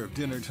take care of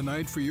dinner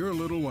tonight for your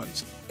little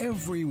ones.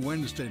 Every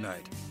Wednesday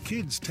night,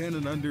 kids 10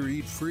 and under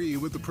eat free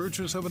with the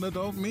purchase of an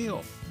adult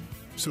meal.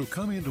 So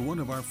come into one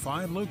of our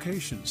 5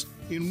 locations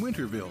in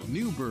Winterville,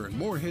 New Bern,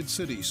 Morehead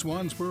City,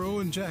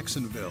 Swansboro, and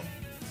Jacksonville.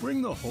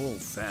 Bring the whole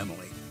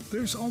family.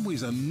 There's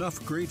always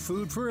enough great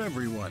food for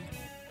everyone.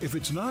 If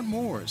it's not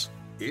Moore's,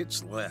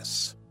 it's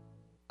less.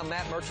 I'm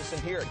Matt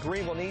Murchison here at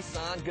Greenville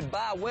Nissan.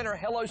 Goodbye winter,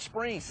 hello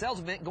spring. Sales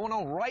event going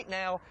on right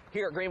now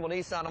here at Greenville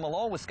Nissan. I'm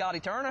along with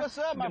Scotty Turner. What's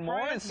up, my Good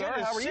morning, friend? sir.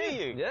 Good to How are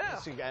see you? Yeah.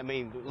 I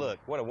mean, look,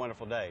 what a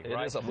wonderful day, It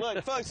right? is a-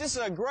 Look, folks, this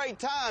is a great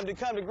time to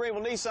come to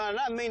Greenville Nissan, and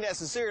I mean that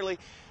sincerely.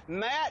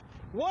 Matt,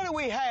 what do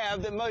we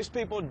have that most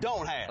people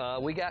don't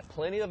have? We got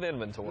plenty of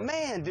inventory.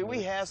 Man, do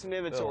we have some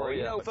inventory. Oh,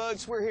 yeah. You know,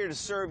 folks, we're here to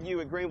serve you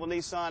at Greenville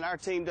Nissan. Our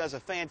team does a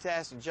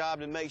fantastic job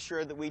to make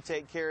sure that we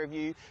take care of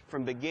you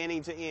from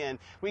beginning to end.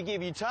 We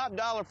give you top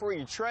dollar for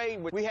your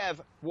trade. We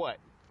have what?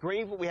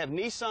 Greenville, we have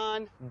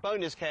Nissan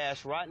bonus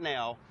cash right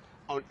now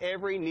on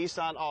every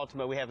Nissan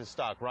Altima we have in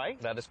stock,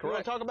 right? That is You want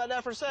correct. to talk about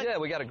that for a second? Yeah,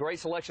 we got a great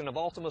selection of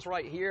Altimas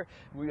right here.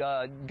 We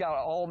got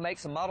all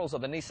makes and models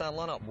of the Nissan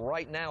lineup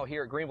right now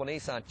here at Greenville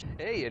Nissan.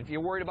 Hey, if you're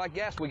worried about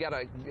gas, we got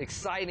an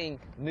exciting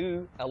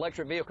new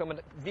electric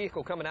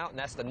vehicle coming out, and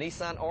that's the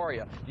Nissan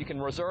Aria. You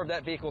can reserve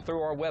that vehicle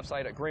through our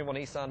website at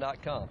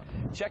greenvillenissan.com.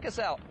 Check us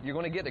out. You're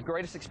going to get the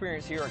greatest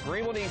experience here at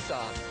Greenville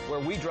Nissan, where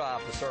we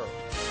drive to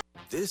serve.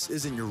 This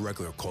isn't your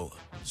regular cola,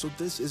 so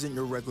this isn't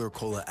your regular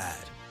cola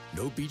ad.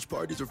 No beach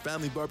parties or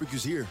family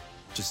barbecues here,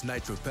 just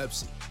Nitro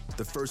Pepsi,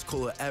 the first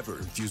cola ever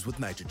infused with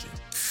nitrogen.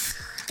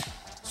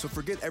 So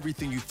forget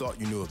everything you thought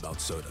you knew about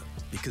soda,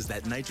 because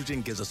that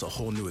nitrogen gives us a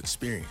whole new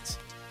experience.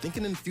 Think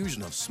an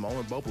infusion of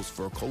smaller bubbles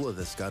for a cola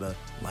that's got a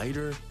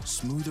lighter,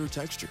 smoother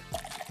texture.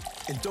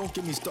 And don't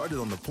get me started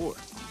on the pour.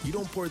 You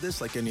don't pour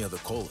this like any other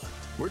cola.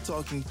 We're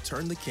talking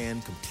turn the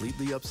can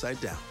completely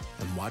upside down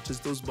and watch as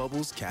those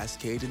bubbles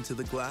cascade into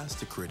the glass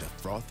to create a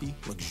frothy,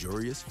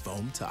 luxurious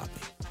foam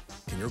topping.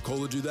 Can your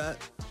cola do that?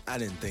 I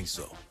didn't think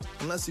so.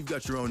 Unless you've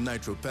got your own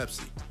Nitro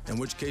Pepsi, in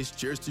which case,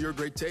 cheers to your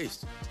great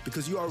taste.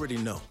 Because you already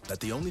know that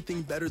the only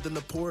thing better than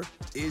the pour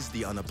is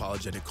the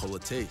unapologetic cola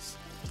taste.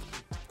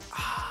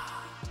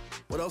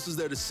 What else is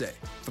there to say?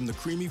 From the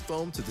creamy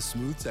foam to the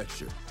smooth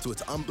texture to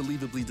its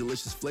unbelievably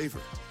delicious flavor,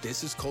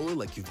 this is cola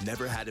like you've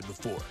never had it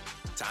before.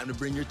 Time to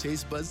bring your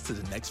taste buds to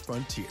the next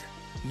frontier.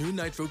 New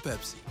Nitro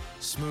Pepsi.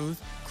 Smooth,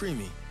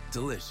 creamy,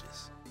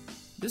 delicious.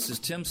 This is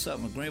Tim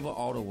Sutton with Greenville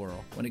Auto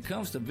World. When it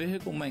comes to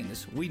vehicle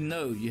maintenance, we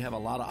know you have a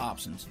lot of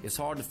options. It's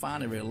hard to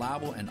find a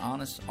reliable and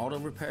honest auto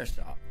repair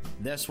shop.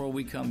 That's where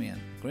we come in.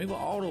 Greenville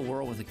Auto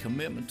World with a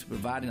commitment to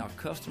providing our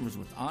customers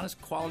with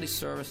honest quality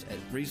service at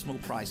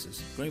reasonable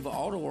prices. Greenville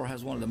Auto World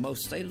has one of the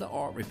most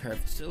state-of-the-art repair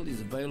facilities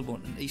available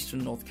in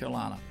eastern North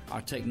Carolina.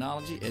 Our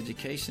technology,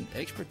 education,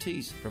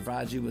 expertise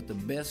provides you with the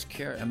best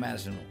care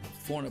imaginable.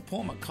 For an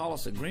appointment, call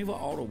us at Greenville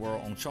Auto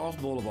World on Charles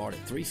Boulevard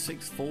at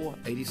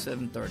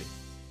 364-8730.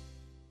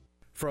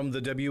 From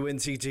the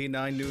WNCT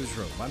 9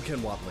 Newsroom, I'm Ken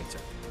Watlington.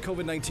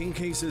 COVID-19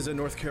 cases in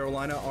North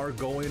Carolina are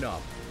going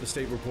up. The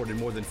state reported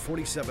more than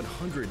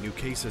 4,700 new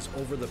cases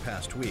over the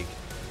past week.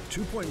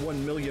 2.1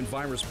 million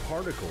virus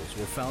particles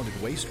were found in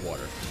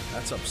wastewater.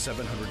 That's up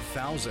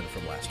 700,000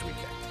 from last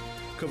weekend.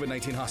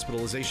 COVID-19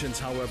 hospitalizations,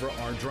 however,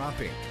 are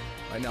dropping.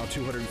 Right now,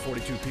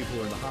 242 people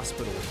are in the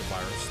hospital with the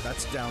virus.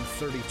 That's down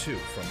 32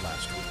 from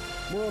last week.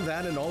 More on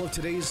that and all of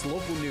today's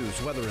local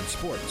news, weather, and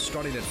sports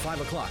starting at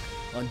 5 o'clock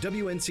on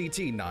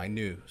WNCT 9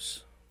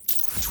 News.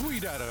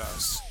 Tweet at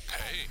us.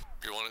 Hey,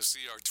 you want to see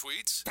our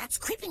tweets? That's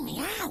creeping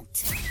me out.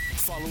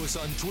 Follow us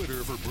on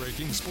Twitter for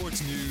breaking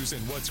sports news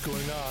and what's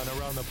going on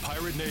around the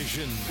Pirate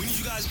Nation. We need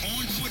you guys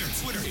on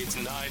Twitter. It's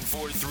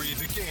 943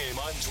 The Game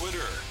on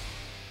Twitter.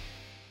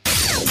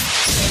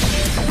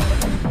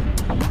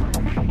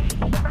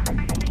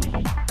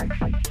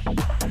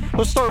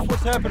 Let's start with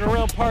what's happening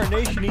around Pirate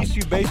Nation.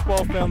 ECU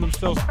baseball found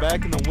themselves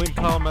back in the win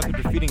column after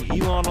defeating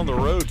Elon on the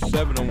road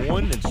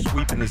 7-1 and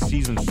sweeping the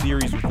season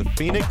series with the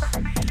Phoenix.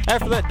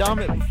 After that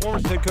dominant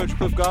performance, head coach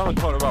Cliff Godwin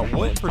talked about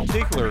what in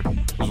particular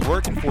was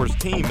working for his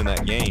team in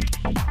that game.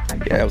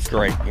 Yeah, it was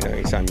great. You know,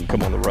 anytime you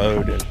come on the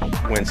road and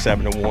win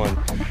 7-1,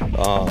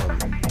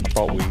 I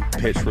thought we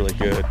pitched really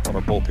good. Thought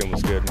our bullpen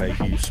was good.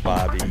 Mayhew,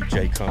 Spivey,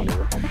 Jay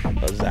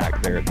Cunner,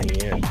 Zach there at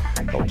the end.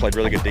 Thought we played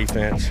really good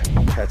defense.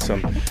 Had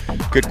some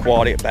good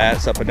quality at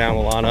bats up and down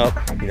the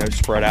lineup.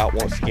 Spread out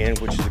once again,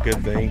 which is a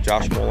good thing.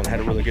 Josh Mullen had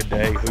a really good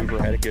day.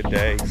 Hoover had a good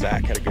day.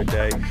 Zach had a good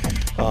day.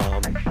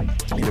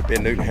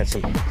 Ben Newton had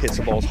hit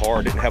some balls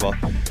hard. Didn't have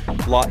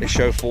a lot to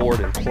show for it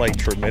and played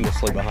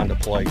tremendously behind the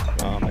plate.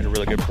 Had a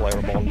really good play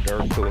on the ball in the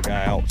dirt and threw a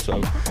guy out.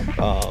 So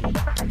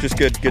just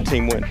good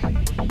team win.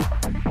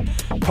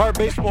 Pirate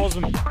Baseball is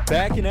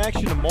back in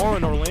action tomorrow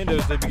in Orlando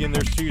as they begin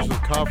their series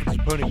with conference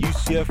opponent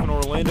UCF in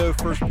Orlando.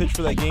 First pitch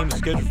for that game is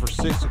scheduled for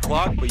 6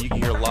 o'clock, but you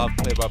can hear live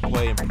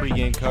play-by-play and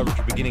pregame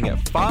coverage beginning at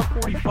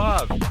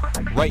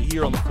 5:45 right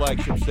here on the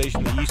flagship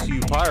station, the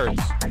ECU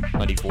Pirates,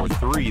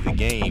 94.3 The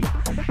Game.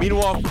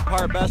 Meanwhile, for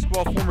Pirate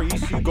Basketball, former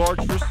ECU guard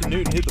Tristan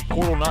Newton hit the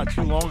portal not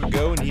too long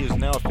ago, and he is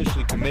now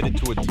officially committed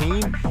to a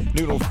team.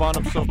 Newton will find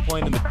himself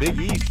playing in the Big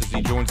East as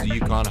he joins the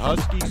UConn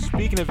Huskies.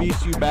 Speaking of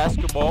ECU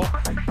basketball,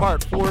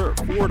 Pirate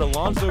forward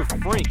Alonzo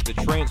Frink, the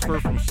transfer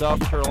from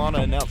South Carolina,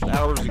 announced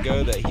hours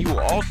ago that he will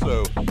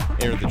also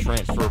enter the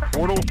transfer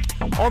portal.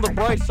 On the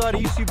bright side,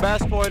 ECU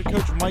basketball head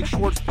coach Mike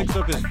Schwartz picks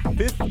up his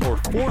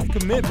fourth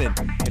commitment,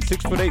 and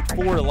 6'8"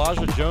 forward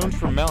Elijah Jones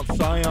from Mount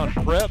Zion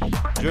Prep.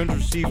 Jones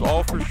received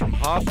offers from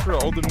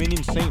Hofstra, Old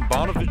Dominion, St.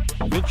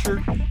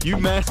 Bonaventure,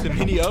 UMass, and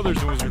many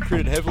others, and was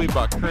recruited heavily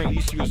by current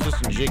ECU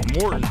assistant Jake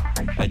Morton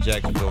at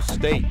Jacksonville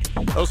State.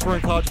 Elsewhere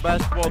in college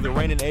basketball, the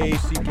reigning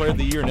AAC Player of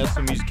the Year and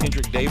SMU's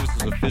Kendrick Davis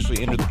has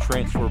officially entered the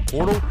transfer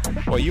portal,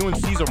 while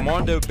UNC's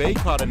Armando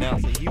Bacot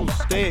announced that he will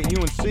stay at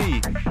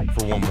UNC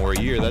for one more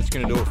year. That's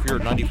going to do it for your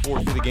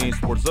 94th through the Game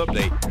Sports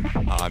Update.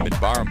 I'm Ed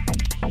Byram.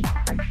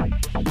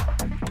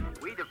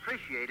 We'd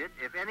appreciate it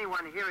if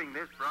anyone hearing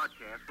this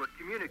broadcast would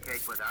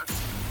communicate with us.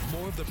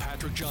 More of the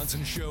Patrick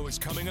Johnson Show is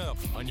coming up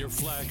on your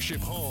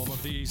flagship home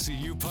of the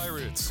ECU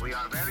Pirates. We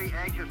are very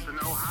anxious to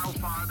know how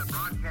far the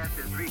broadcast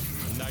is reaching.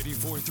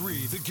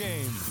 94.3 The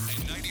Game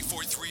and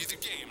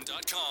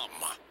 94.3thegame.com.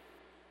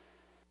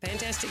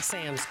 Fantastic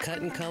Sam's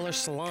Cut and Color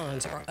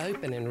salons are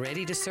open and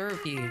ready to serve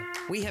you.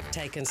 We have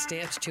taken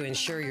steps to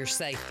ensure your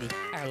safety.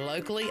 Our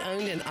locally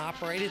owned and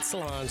operated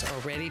salons are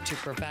ready to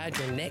provide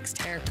your next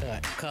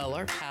haircut,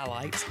 color,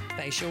 highlights,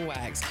 facial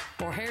wax,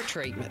 or hair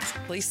treatments.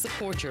 Please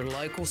support your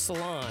local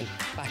salon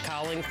by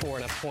calling for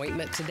an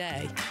appointment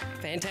today.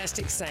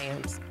 Fantastic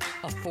Sam's,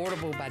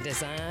 affordable by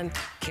design,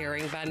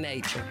 caring by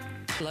nature.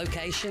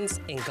 Locations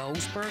in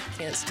Goldsboro,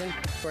 Kinston,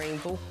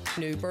 Greenville,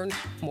 New Bern,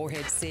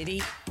 Morehead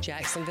City,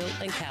 Jacksonville,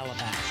 and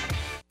Calabash.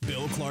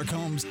 Bill Clark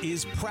Homes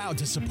is proud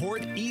to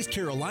support East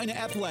Carolina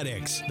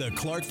athletics. The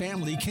Clark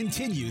family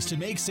continues to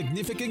make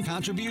significant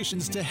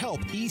contributions to help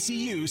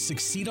ECU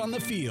succeed on the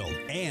field.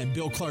 And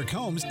Bill Clark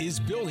Homes is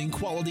building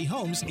quality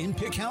homes in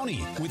Pitt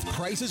County with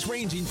prices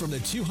ranging from the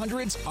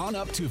 200s on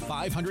up to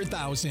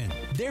 $500,000.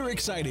 They're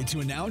excited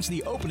to announce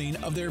the opening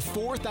of their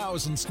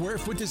 4,000 square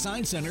foot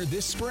design center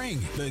this spring.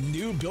 The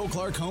new Bill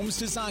Clark Homes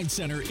Design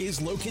Center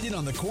is located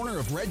on the corner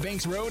of Red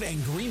Banks Road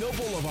and Greenville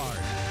Boulevard.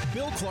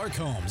 Bill Clark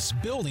Homes,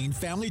 building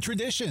family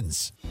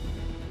traditions.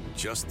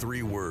 Just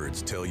 3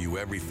 words tell you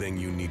everything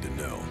you need to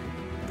know.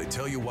 They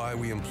tell you why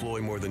we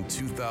employ more than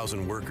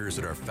 2,000 workers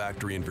at our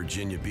factory in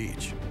Virginia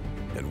Beach,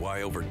 and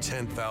why over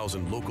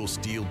 10,000 local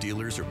steel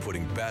dealers are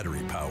putting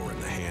battery power in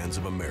the hands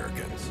of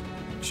Americans.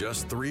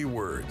 Just 3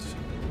 words.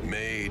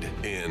 Made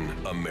in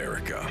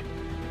America.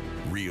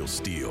 Real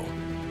steel.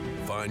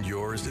 Find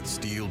yours at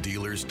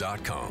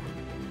steeldealers.com.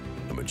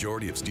 A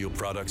majority of steel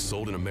products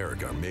sold in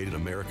America are made in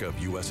America of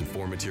U.S. and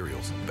foreign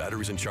materials.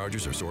 Batteries and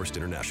chargers are sourced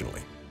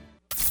internationally.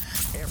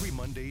 Every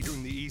Monday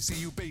during the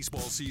ECU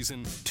baseball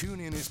season,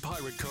 tune in as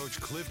Pirate coach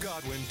Cliff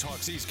Godwin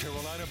talks East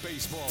Carolina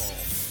baseball.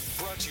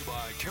 Brought to you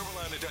by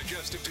Carolina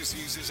Digestive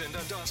Diseases and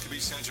Endoscopy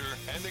Center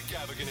and the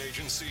Gavigan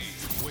Agency.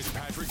 With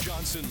Patrick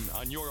Johnson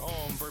on your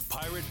home for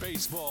Pirate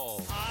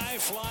baseball. High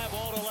fly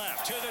ball to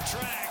left, to the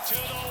track, to the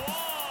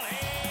wall. He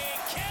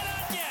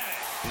cannot get it.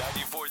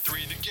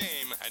 94.3 The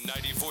Game and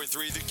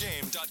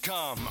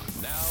 94.3thegame.com.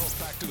 Now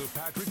back to the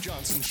Patrick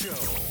Johnson Show.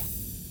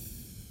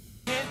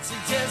 If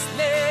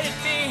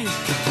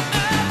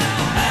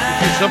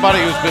you're somebody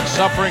who's been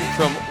suffering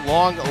from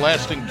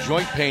long-lasting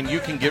joint pain, you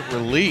can get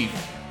relief.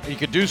 You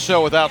can do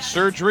so without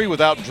surgery,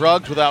 without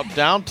drugs, without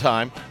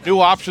downtime. New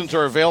options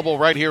are available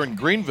right here in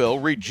Greenville.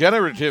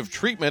 Regenerative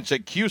treatments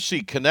at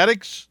QC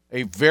Kinetics.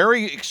 A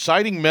very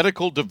exciting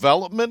medical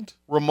development.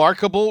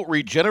 Remarkable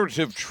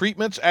regenerative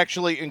treatments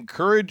actually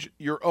encourage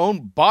your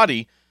own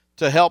body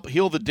to help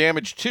heal the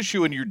damaged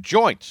tissue in your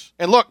joints.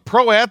 And look,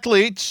 pro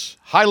athletes,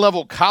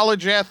 high-level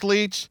college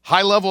athletes,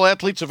 high-level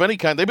athletes of any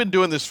kind, they've been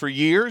doing this for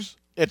years.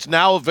 It's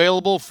now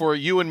available for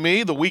you and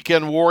me, the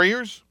weekend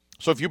warriors.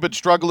 So if you've been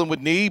struggling with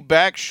knee,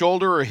 back,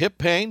 shoulder, or hip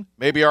pain,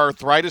 maybe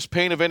arthritis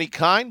pain of any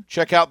kind,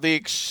 check out the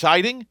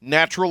exciting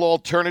natural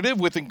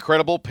alternative with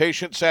incredible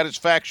patient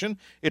satisfaction.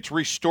 It's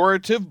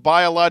restorative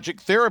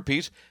biologic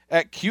therapies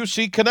at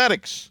QC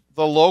Kinetics.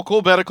 The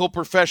local medical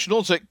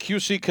professionals at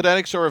QC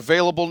Kinetics are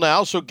available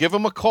now, so give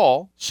them a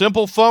call.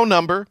 Simple phone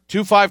number,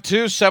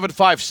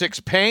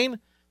 252-756-PAIN.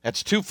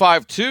 That's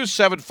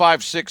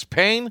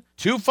 252-756-PAIN,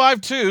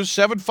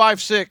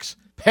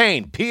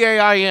 252-756-PAIN,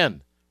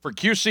 P-A-I-N, for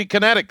QC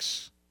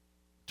Kinetics.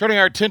 Turning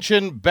our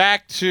attention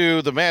back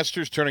to the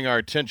Masters, turning our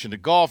attention to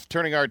golf,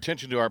 turning our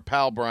attention to our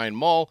pal Brian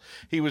Mull.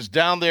 He was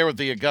down there with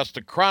the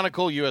Augusta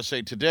Chronicle,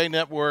 USA Today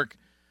Network,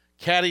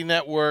 Caddy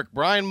Network.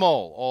 Brian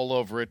Mull all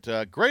over it.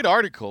 Great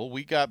article.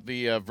 We got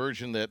the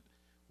version that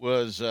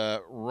was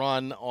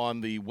run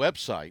on the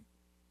website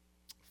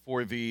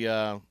for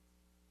the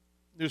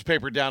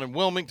newspaper down in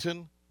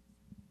Wilmington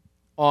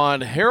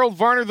on Harold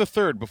Varner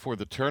III before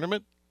the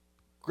tournament.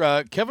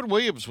 Kevin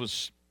Williams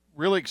was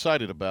really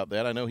excited about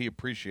that. I know he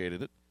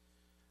appreciated it.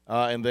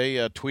 And they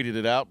tweeted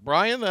it out.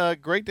 Brian,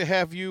 great to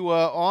have you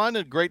on,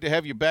 and great to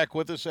have you back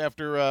with us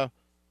after,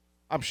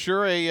 I'm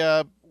sure,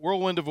 a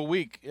whirlwind of a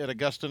week at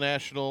Augusta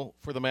National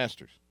for the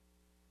Masters.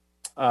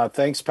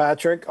 Thanks,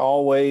 Patrick.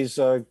 Always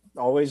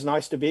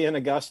nice to be in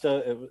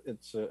Augusta.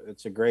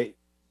 It's a great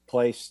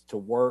place to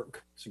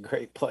work. It's a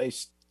great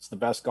place. It's the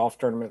best golf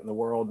tournament in the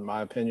world, in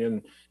my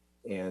opinion.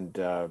 And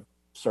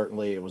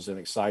certainly it was an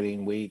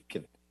exciting week.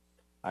 And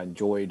I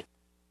enjoyed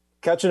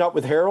catching up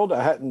with Harold.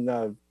 I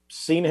hadn't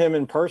seen him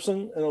in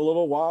person in a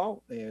little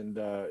while, and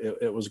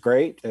it was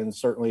great, and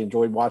certainly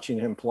enjoyed watching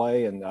him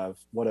play. And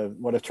what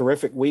a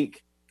terrific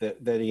week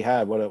that he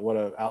had. What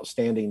a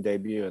outstanding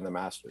debut in the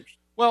Masters.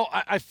 Well,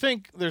 I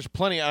think there's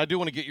plenty. I do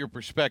want to get your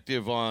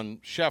perspective on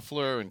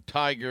Scheffler and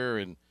Tiger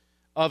and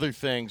other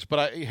things,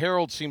 but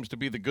Harold seems to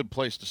be the good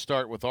place to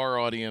start with our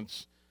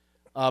audience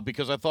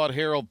because I thought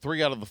Harold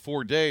 3 out of the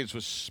 4 days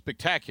was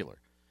spectacular.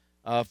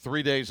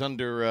 3 days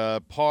under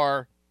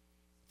par,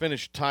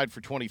 finished tied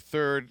for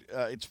 23rd.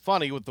 It's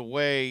funny with the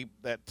way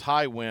that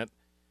tie went.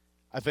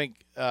 I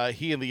think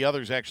he and the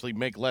others actually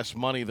make less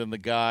money than the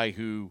guy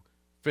who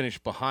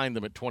finished behind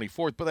them at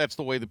 24th, but that's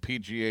the way the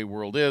PGA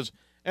world is.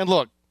 And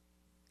look,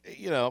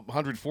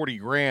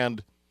 $140,000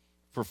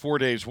 for 4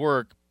 days'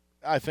 work.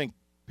 I think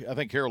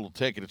Harold will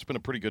take it. It's been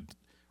a pretty good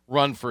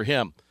run for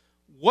him.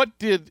 What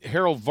did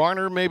Harold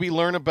Varner maybe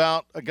learn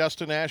about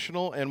Augusta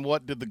National, and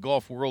what did the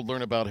golf world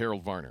learn about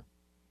Harold Varner?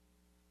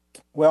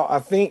 Well, I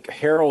think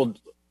Harold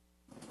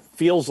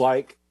feels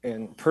like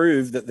and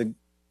proved that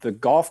the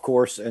golf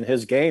course and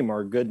his game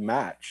are a good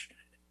match.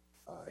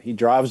 He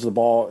drives the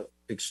ball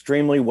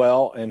extremely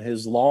well, and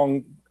his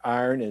long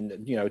iron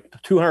and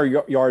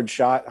 200-yard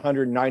shot,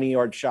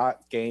 190-yard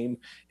shot game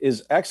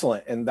is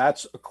excellent. And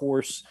that's a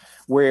course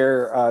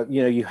where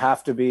you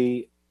have to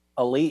be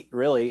elite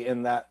really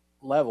in that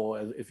level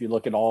if you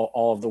look at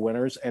all of the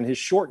winners. And his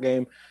short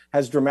game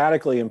has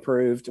dramatically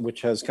improved,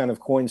 which has kind of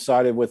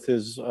coincided with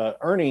his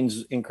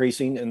earnings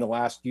increasing in the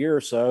last year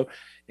or so.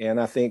 And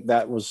I think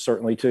that was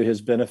certainly to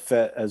his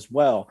benefit as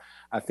well.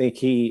 I think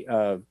he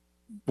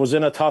was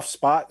in a tough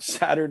spot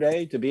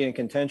Saturday to be in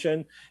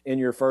contention in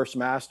your first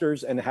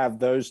Masters and have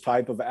those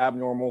type of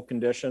abnormal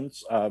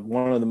conditions.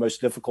 One of the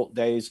most difficult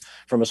days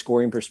from a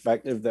scoring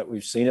perspective that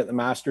we've seen at the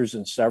Masters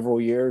in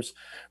several years,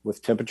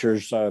 with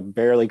temperatures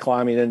barely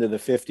climbing into the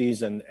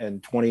 50s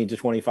and 20 to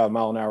 25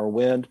 mile an hour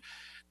wind.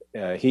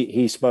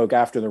 He spoke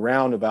after the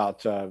round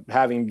about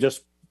having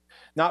just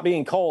not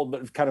being cold,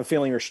 but kind of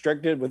feeling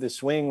restricted with his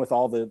swing with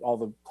all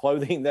the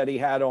clothing that he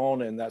had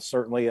on. And that's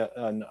certainly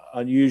an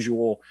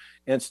unusual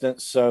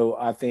instance. So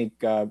I think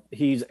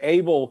he's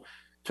able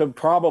to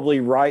probably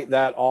write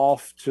that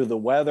off to the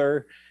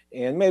weather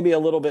and maybe a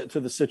little bit to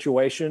the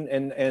situation.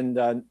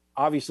 And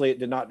obviously it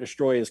did not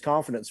destroy his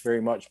confidence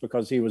very much,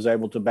 because he was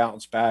able to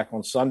bounce back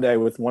on Sunday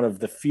with one of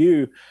the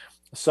few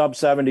sub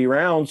 70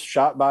 rounds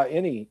shot by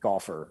any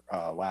golfer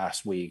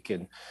last week,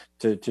 and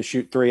to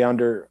shoot 3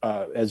 under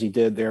as he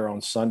did there on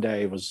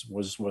Sunday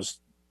was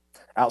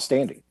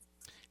outstanding.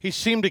 He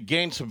seemed to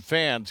gain some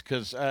fans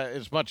because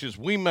as much as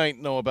we might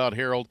know about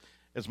Harold,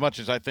 as much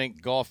as I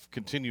think golf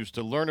continues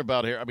to learn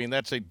about Harold, I mean,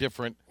 that's a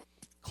different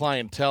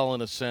clientele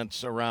in a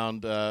sense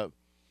around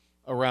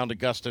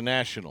Augusta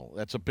National.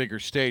 That's a bigger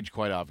stage,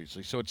 quite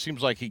obviously. So it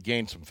seems like he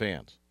gained some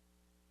fans.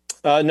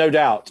 No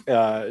doubt.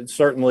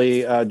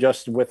 Certainly,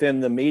 just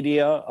within the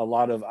media, a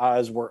lot of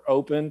eyes were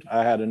opened.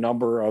 I had a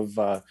number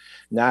of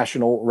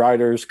national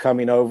writers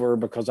coming over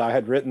because I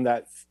had written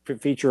that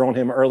feature on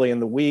him early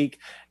in the week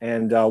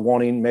and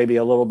wanting maybe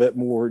a little bit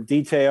more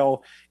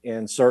detail.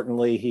 And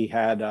certainly he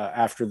had,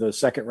 after the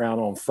second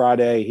round on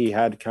Friday, he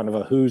had kind of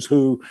a who's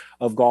who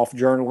of golf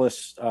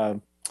journalists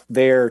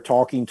there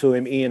talking to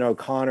him. Ian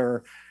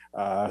O'Connor,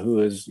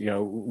 who is,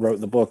 wrote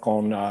the book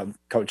on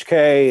Coach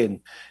K and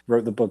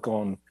wrote the book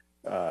on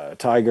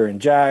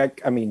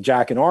Jack and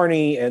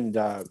Arnie and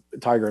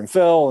Tiger and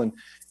Phil. And,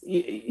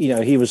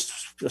 he was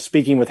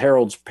speaking with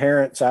Harold's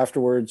parents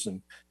afterwards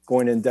and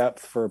going in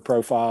depth for a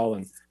profile.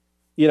 And,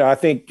 I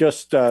think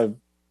just there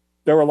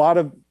were a lot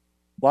of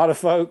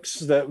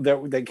folks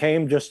that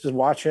came just to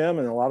watch him,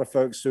 and a lot of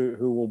folks who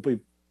will be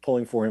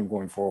pulling for him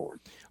going forward.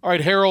 All right,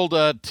 Harold,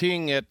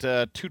 teeing at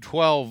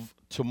 2:12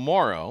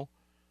 tomorrow,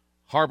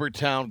 Harbor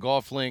Town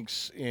Golf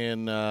Links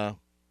in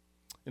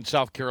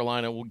South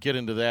Carolina. We'll get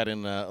into that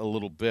in a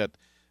little bit,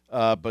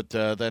 but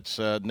that's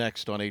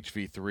next on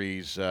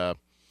HV3's.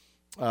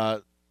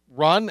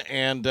 run,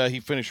 and he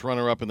finished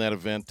runner-up in that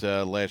event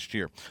last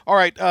year. All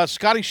right,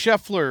 Scotty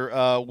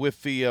Scheffler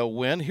with the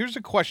win. Here's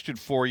a question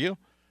for you.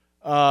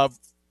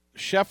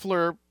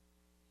 Scheffler,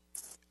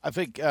 I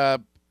think,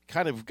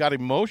 kind of got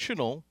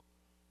emotional,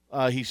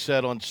 he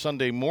said, on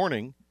Sunday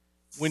morning.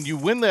 When you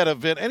win that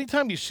event,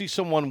 anytime you see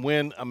someone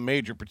win a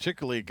major,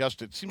 particularly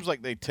Augusta, it seems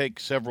like they take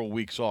several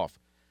weeks off.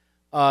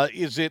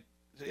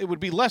 It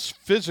would be less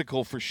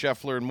physical for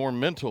Scheffler and more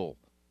mental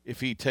if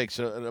he takes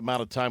an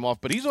amount of time off.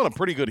 But he's on a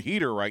pretty good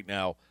heater right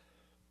now.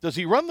 Does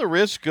he run the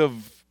risk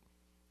of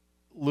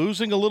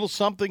losing a little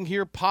something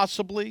here,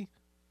 possibly,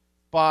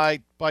 by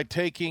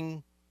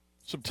taking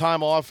some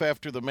time off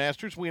after the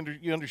Masters?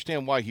 You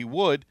understand why he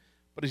would,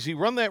 but does he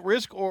run that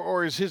risk,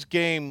 or is his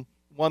game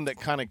one that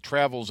kind of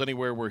travels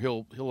anywhere where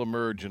he'll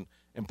emerge and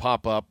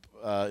pop up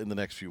in the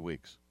next few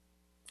weeks?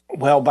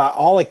 Well, by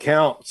all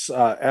accounts,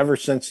 ever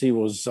since he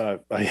was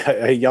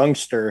a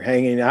youngster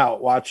hanging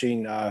out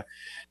watching,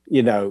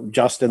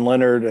 Justin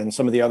Leonard and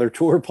some of the other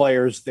tour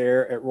players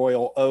there at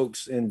Royal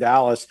Oaks in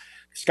Dallas,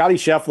 Scotty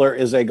Scheffler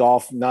is a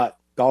golf nut,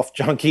 golf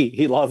junkie.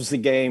 He loves the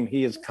game.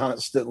 He is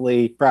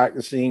constantly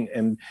practicing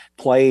and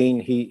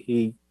playing.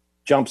 He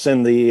jumps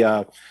in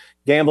the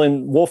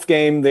gambling wolf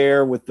game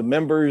there with the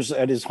members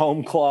at his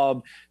home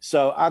club.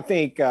 So I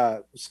think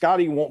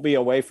Scotty won't be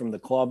away from the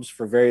clubs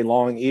for very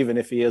long, even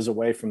if he is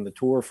away from the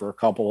tour for a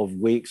couple of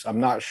weeks. I'm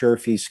not sure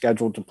if he's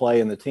scheduled to play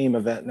in the team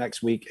event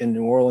next week in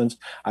New Orleans.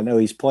 I know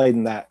he's played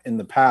in that in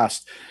the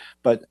past,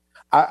 but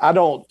I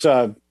don't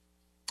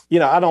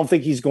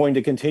think he's going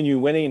to continue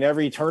winning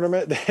every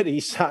tournament that he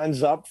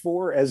signs up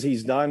for, as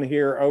he's done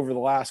here over the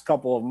last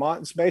couple of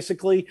months,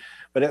 basically.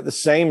 But at the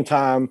same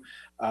time,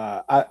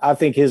 I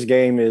think his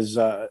game is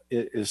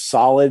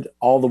solid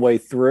all the way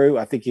through.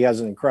 I think he has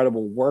an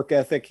incredible work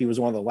ethic. He was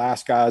one of the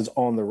last guys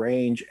on the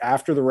range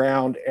after the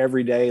round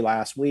every day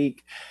last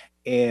week,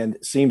 and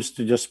seems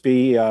to just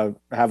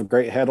have a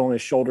great head on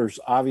his shoulders,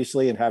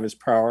 obviously, and have his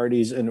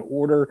priorities in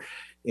order.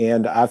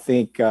 And I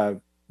think,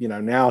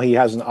 now he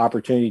has an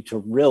opportunity to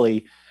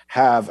really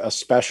have a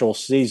special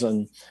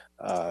season,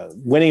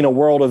 winning a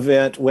world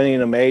event,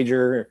 winning a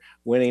major,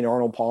 winning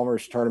Arnold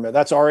Palmer's tournament.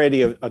 That's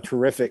already a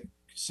terrific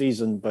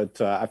season,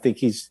 but I think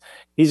he's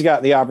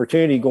got the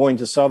opportunity going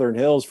to Southern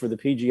Hills for the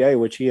PGA,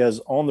 which he has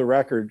on the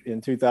record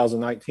in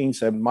 2019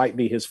 said might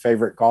be his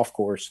favorite golf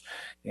course,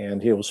 and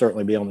he will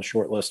certainly be on the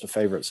short list of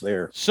favorites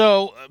there.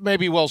 So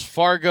maybe Wells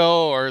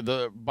Fargo or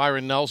the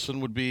Byron Nelson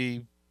would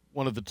be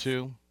one of the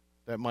two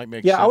that might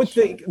make sense. I would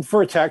think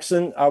for a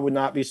Texan, I would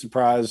not be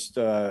surprised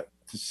to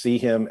see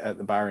him at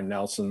the Byron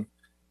Nelson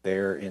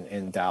there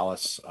in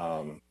Dallas.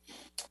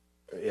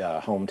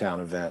 Hometown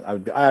event.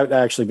 I'd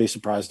actually be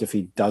surprised if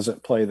he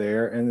doesn't play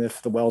there, and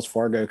if the Wells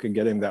Fargo could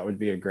get him, that would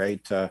be a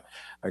great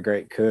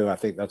coup. I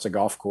think that's a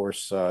golf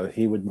course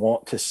he would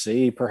want to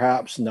see,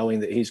 perhaps, knowing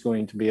that he's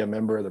going to be a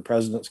member of the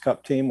President's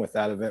Cup team with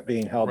that event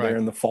being held there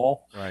in the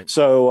fall. Right.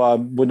 So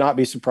would not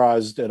be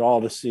surprised at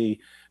all to see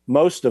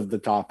most of the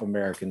top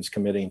Americans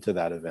committing to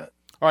that event.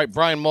 All right,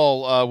 Brian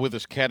Mull with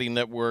us, Caddy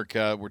Network.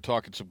 We're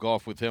talking some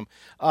golf with him.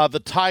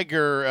 The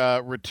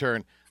Tiger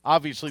return.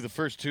 Obviously, the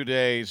first 2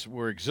 days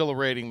were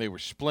exhilarating. They were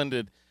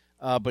splendid,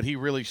 but he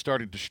really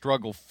started to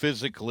struggle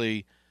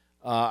physically.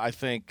 I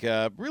think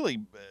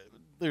really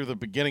near the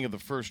beginning of the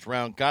first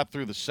round, got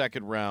through the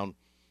second round.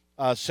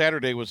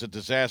 Saturday was a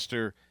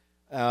disaster,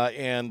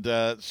 and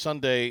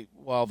Sunday,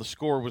 while the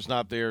score was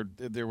not there,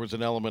 there was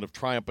an element of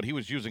triumph. But he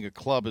was using a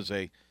club as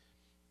a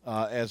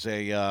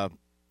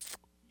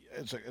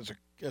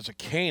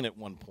cane at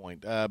one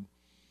point.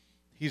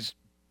 He's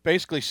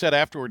basically said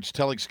afterwards,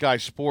 telling Sky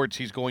Sports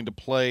he's going to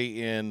play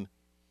in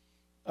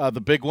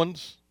the big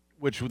ones,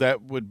 which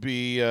that would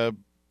be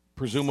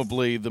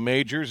presumably the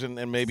majors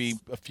and maybe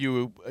a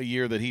few a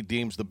year that he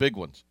deems the big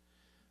ones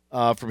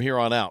from here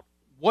on out.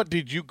 What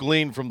did you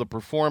glean from the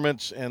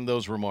performance and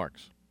those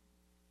remarks?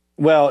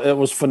 Well, it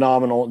was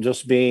phenomenal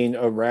just being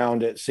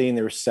around it, seeing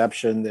the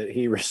reception that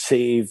he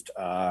received,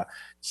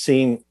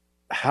 seeing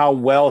how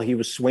well he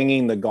was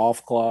swinging the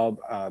golf club.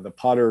 The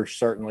putter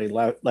certainly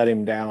let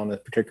him down,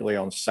 particularly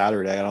on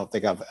Saturday. I don't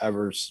think I've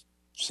ever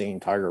seen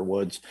Tiger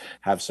Woods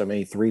have so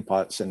many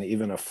 3-putts and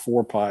even a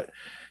 4-putt.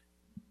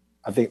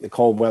 I think the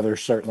cold weather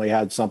certainly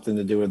had something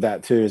to do with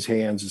that too. His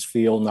hands, his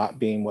feel not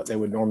being what they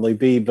would normally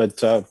be.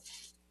 But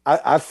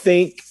I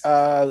think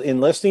in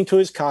listening to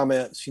his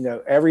comments,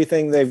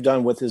 everything they've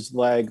done with his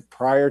leg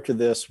prior to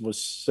this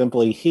was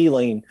simply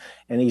healing,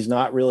 and he's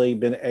not really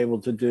been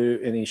able to do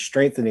any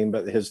strengthening,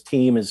 but his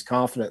team is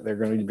confident they're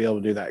going to be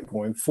able to do that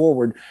going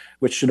forward,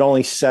 which should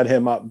only set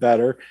him up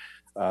better.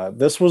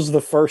 This was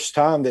the first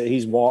time that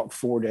he's walked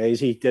 4 days.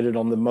 He did it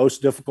on the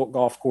most difficult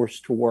golf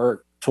course to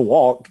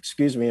walk,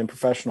 in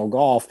professional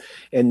golf.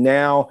 And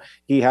now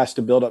he has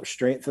to build up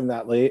strength in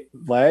that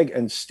leg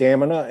and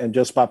stamina. And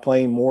just by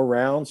playing more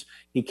rounds,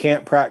 he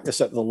can't practice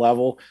at the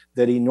level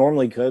that he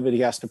normally could, but he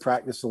has to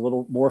practice a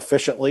little more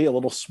efficiently, a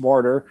little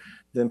smarter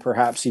than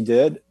perhaps he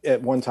did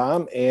at one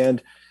time.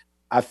 And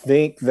I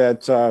think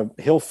that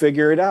he'll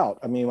figure it out.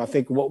 I mean, I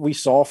think what we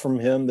saw from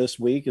him this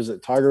week is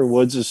that Tiger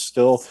Woods is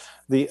still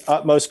the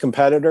utmost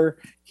competitor.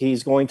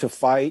 He's going to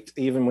fight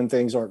even when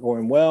things aren't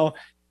going well.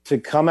 To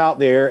come out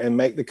there and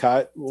make the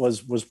cut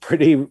was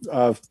pretty,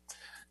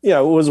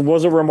 was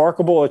a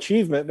remarkable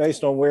achievement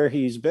based on where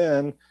he's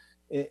been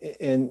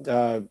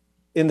in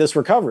this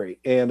recovery.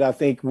 And I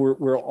think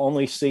we'll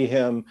only see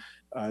him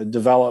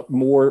develop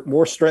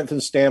more strength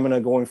and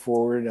stamina going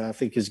forward. And I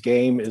think his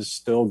game is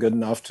still good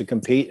enough to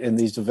compete in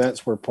these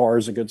events where par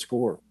is a good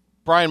score.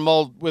 Brian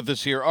Mull with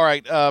us here. All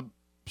right.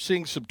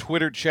 Seeing some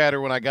Twitter chatter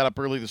when I got up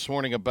early this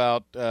morning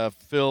about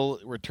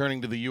Phil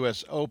returning to the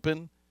U.S.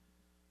 Open.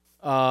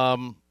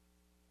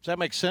 Does that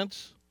make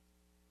sense?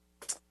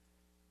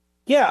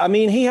 Yeah. I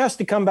mean, he has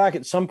to come back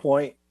at some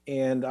point,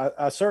 and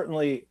I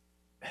certainly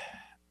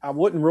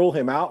wouldn't rule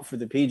him out for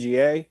the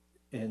PGA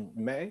in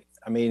May.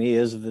 I mean, he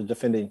is the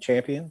defending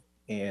champion,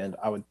 and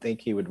I would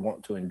think he would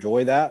want to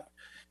enjoy that,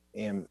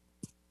 and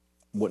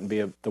wouldn't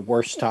be the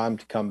worst time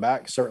to come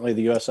back. Certainly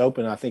the U.S.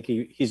 Open, I think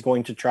he's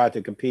going to try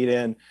to compete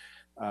in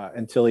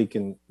until he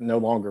can no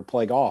longer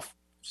play golf,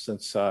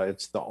 since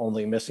it's the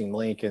only missing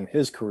link in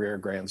his career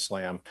Grand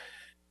Slam.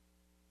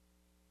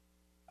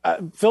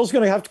 Phil's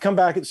going to have to come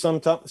back at some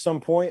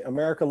point.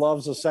 America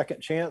loves a second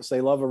chance. They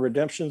love a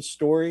redemption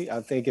story. I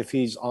think if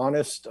he's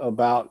honest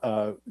about,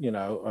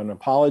 an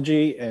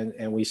apology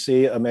and we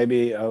see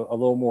maybe a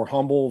little more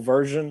humble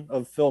version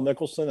of Phil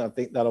Mickelson, I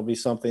think that'll be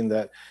something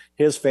that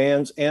his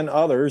fans and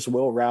others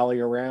will rally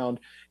around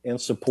and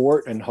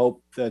support, and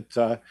hope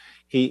that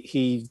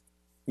he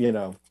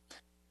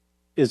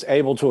is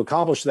able to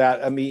accomplish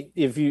that. I mean,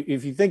 if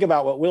you think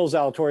about what Will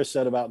Zalatoris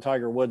said about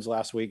Tiger Woods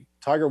last week,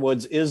 Tiger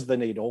Woods is the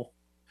needle.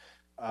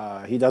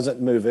 He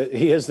doesn't move it.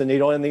 He is the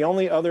needle. And the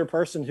only other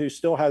person who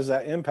still has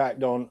that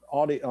impact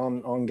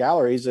on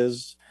galleries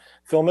is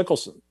Phil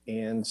Mickelson.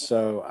 And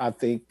so I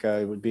think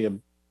it'd be an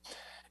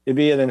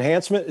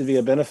enhancement. It'd be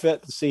a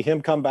benefit to see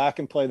him come back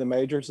and play the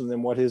majors, and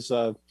then what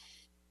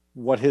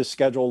his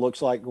schedule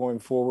looks like going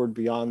forward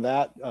beyond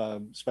that,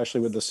 especially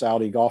with the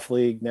Saudi Golf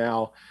League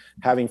now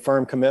having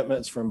firm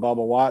commitments from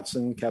Bubba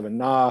Watson, Kevin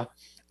Na,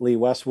 Lee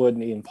Westwood,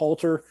 and Ian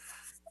Poulter.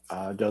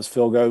 Does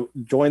Phil go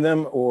join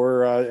them,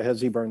 or has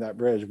he burned that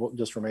bridge? Well,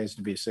 just remains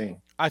to be seen.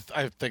 I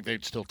think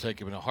they'd still take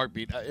him in a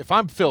heartbeat. If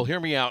I'm Phil, hear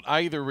me out. I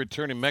either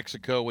return in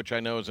Mexico, which I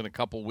know is in a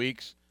couple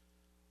weeks.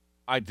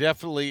 I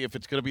definitely, if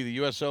it's going to be the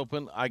U.S.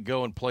 Open, I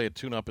go and play a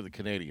tune-up at the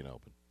Canadian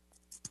Open.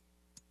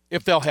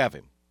 If they'll have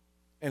him.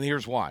 And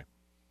here's why.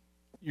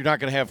 You're not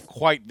going to have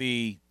quite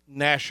the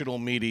national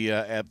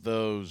media at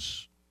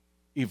those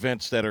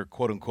events that are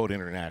quote-unquote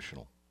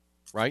international,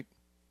 right?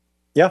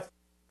 Yeah.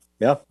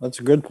 Yeah, that's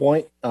a good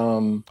point.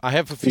 I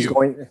have a few.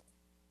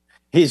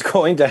 He's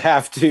going to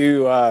have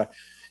to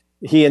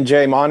he and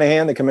Jay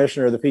Monahan, the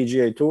commissioner of the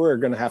PGA Tour, are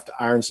going to have to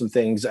iron some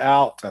things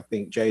out. I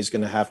think Jay's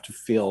going to have to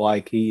feel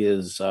like he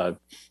has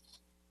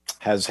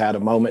had a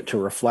moment to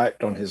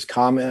reflect on his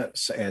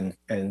comments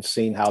and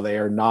seen how they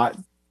are not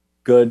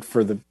good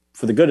for the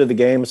good of the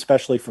game,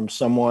 especially from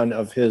someone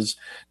of his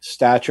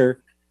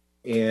stature.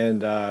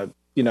 And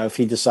if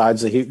he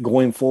decides that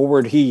going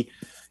forward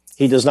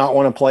he does not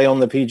want to play on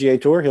the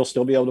PGA Tour, he'll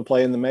still be able to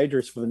play in the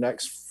majors for the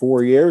next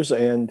 4 years,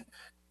 and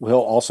he'll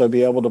also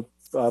be able to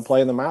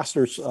play in the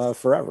Masters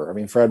forever. I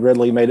mean, Fred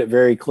Ridley made it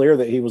very clear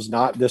that he was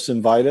not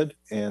disinvited,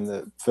 and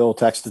that Phil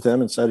texted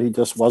him and said he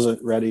just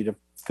wasn't ready to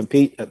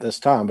compete at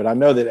this time. But I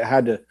know that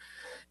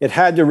it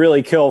had to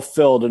really kill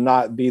Phil to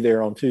not be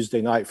there on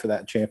Tuesday night for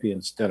that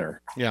Champions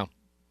dinner. Yeah.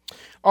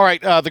 All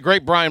right. The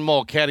great Brian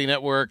Mull, Caddy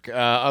Network,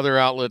 other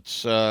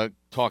outlets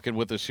talking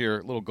with us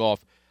here, Little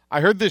Golf. I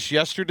heard this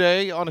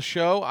yesterday on a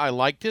show. I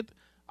liked it.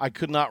 I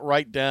could not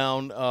write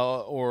down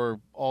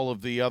or all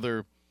of the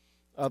other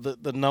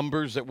the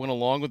numbers that went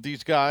along with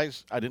these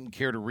guys. I didn't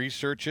care to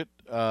research it.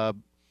 But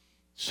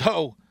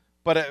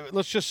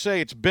let's just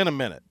say it's been a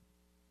minute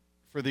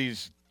for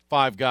these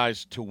five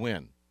guys to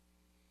win.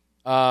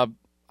 I'm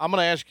going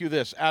to ask you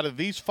this. Out of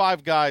these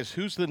five guys,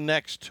 who's the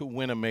next to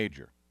win a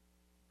major?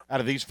 Out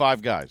of these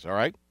five guys, all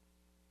right?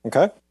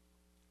 Okay.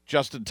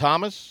 Justin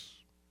Thomas,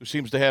 who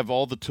seems to have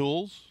all the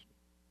tools.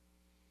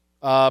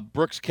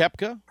 Brooks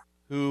Koepka,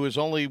 who has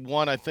only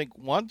won, I think,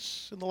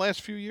 once in the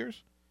last few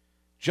years.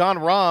 Jon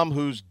Rahm,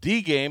 whose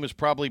D game is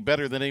probably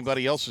better than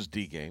anybody else's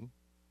D game.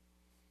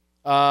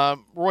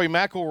 Rory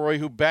McIlroy,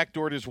 who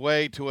backdoored his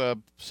way to a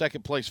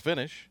second-place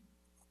finish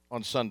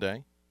on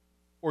Sunday.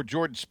 Or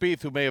Jordan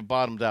Spieth, who may have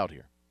bottomed out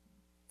here.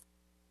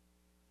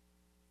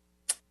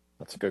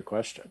 That's a good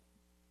question.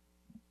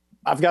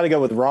 I've got to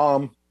go with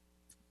Rahm.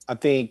 I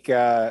think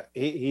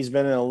he's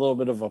been in a little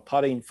bit of a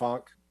putting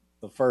funk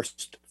the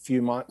first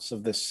few months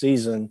of this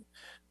season,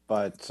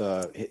 but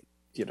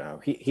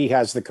he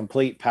has the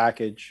complete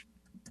package.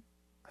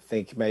 I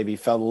think maybe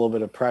felt a little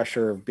bit of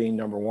pressure of being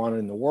number one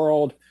in the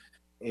world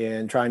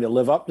and trying to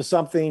live up to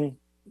something,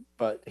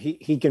 but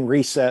he can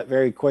reset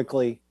very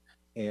quickly.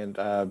 And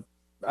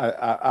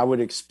I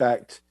would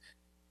expect,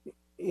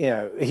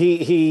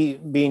 he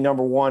being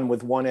number one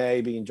with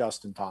 1A being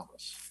Justin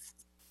Thomas.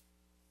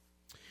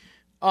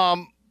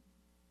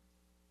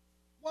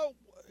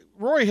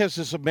 Rory has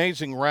this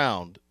amazing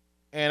round,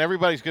 and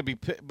everybody's going to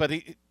be – but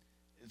it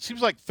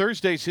seems like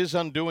Thursday's his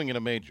undoing in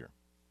a major.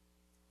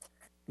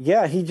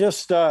 Yeah, he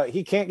just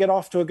he can't get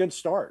off to a good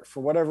start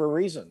for whatever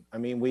reason. I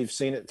mean, we've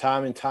seen it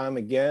time and time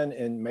again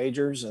in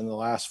majors in the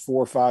last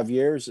 4 or 5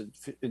 years.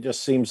 It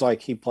just seems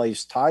like he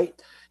plays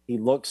tight. He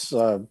looks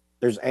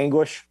there's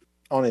anguish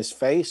on his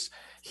face.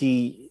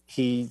 He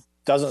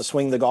doesn't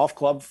swing the golf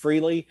club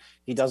freely.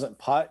 He doesn't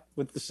putt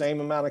with the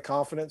same amount of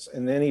confidence,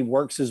 and then he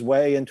works his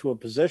way into a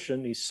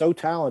position. He's so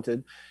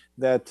talented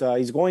that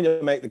he's going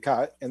to make the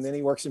cut, and then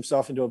he works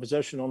himself into a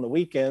position on the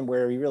weekend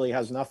where he really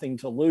has nothing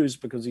to lose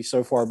because he's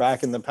so far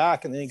back in the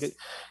pack, and then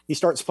he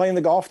starts playing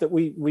the golf that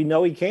we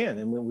know he can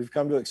and we've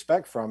come to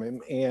expect from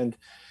him. And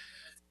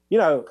you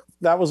know,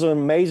 that was an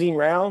amazing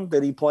round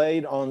that he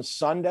played on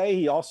Sunday.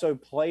 He also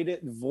played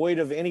it void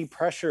of any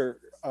pressure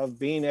of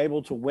being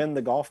able to win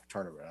the golf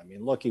tournament. I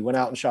mean, look, he went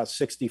out and shot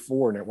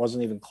 64 and it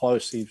wasn't even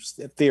close. He was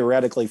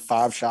theoretically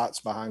 5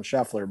 shots behind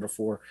Scheffler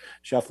before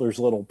Scheffler's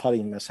little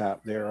putting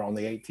mishap there on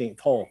the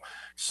 18th hole.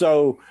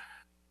 So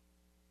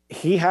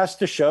he has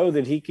to show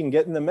that he can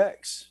get in the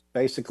mix,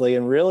 basically.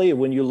 And really,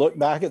 when you look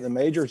back at the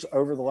majors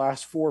over the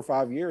last 4 or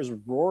 5 years,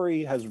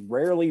 Rory has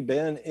rarely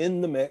been in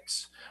the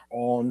mix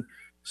on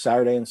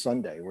Saturday and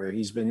Sunday, where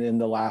he's been in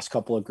the last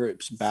couple of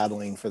groups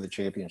battling for the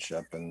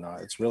championship. And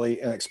it's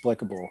really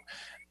inexplicable.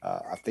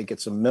 I think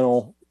it's a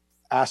mental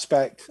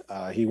aspect.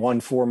 He won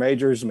 4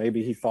 majors.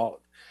 Maybe he thought,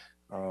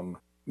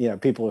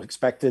 people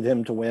expected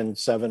him to win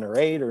 7 or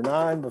 8 or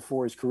 9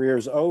 before his career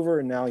is over.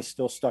 And now he's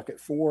still stuck at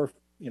 4,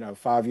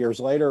 5 years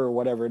later or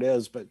whatever it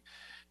is. But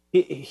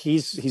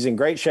he's in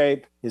great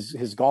shape.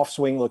 His golf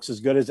swing looks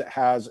as good as it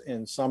has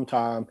in some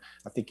time.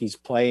 I think he's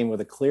playing with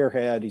a clear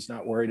head. He's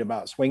not worried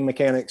about swing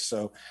mechanics.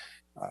 So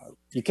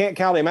you can't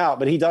count him out,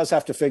 but he does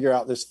have to figure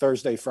out this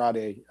Thursday,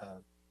 Friday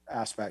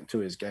aspect to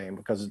his game,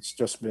 because it's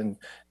just been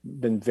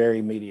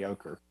very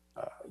mediocre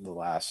the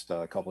last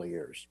couple of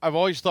years. I've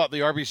always thought the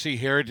RBC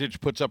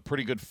Heritage puts up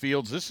pretty good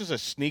fields. This is a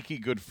sneaky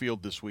good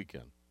field this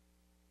weekend.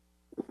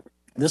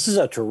 This is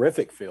a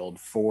terrific field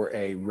for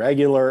a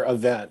regular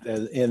event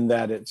in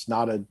that it's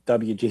not a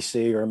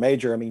WGC or a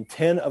major. I mean,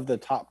 10 of the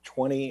top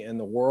 20 in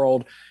the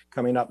world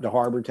coming up to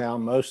Harbour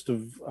Town, most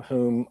of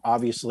whom,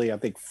 obviously, I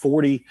think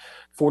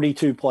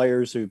 42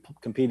 players who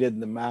competed in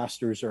the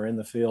Masters are in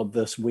the field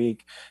this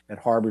week at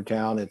Harbour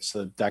Town. It's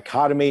a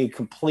dichotomy,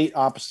 complete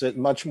opposite,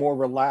 much more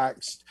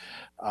relaxed,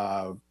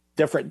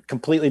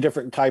 completely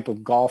different type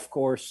of golf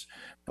course.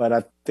 But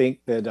I think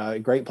that a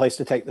great place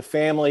to take the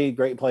family,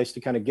 great place to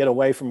kind of get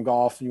away from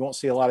golf. You won't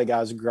see a lot of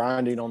guys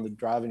grinding on the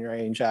driving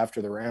range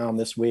after the round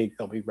this week.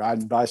 They'll be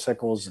riding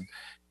bicycles and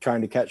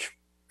trying to catch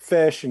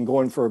fish and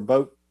going for a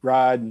boat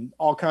ride and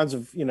all kinds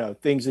of,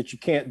 things that you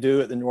can't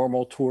do at the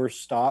normal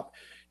tourist stop.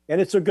 And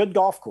it's a good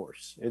golf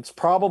course. It's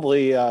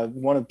probably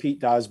one of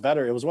Pete Dye's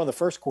better. It was one of the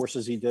first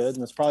courses he did,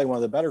 and it's probably one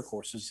of the better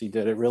courses he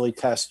did. It really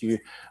tests you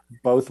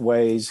both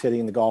ways,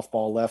 hitting the golf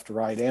ball left to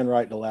right and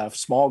right to left.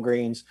 Small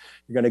greens,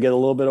 you're going to get a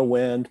little bit of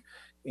wind,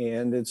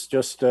 and it's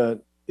just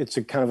it's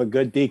a kind of a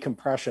good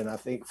decompression, I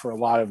think, for a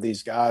lot of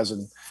these guys.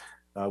 And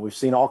we've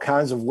seen all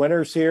kinds of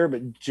winners here,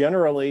 but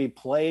generally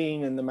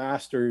playing in the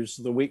Masters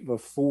the week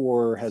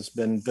before has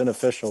been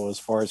beneficial as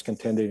far as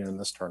contending in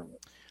this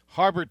tournament.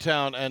 Harbour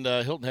Town and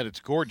Hilton Head, it's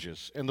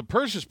gorgeous. And the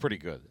purse is pretty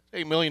good.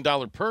 $8 million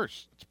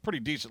purse. It's a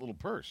pretty decent little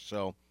purse.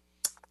 So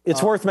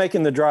it's worth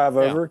making the drive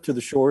over to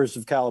the shores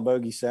of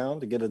Calabogie Sound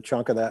to get a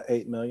chunk of that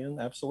 $8 million.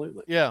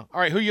 Absolutely. Yeah. All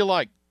right. Who you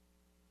like?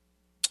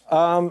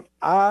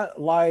 I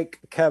like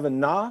Kevin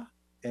Na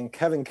and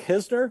Kevin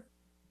Kisner.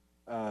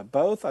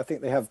 Both. I think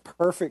they have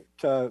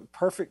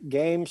perfect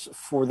games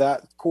for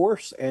that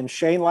course. And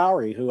Shane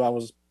Lowry, who I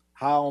was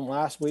high on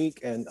last week,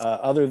 and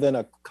other than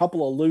a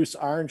couple of loose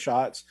iron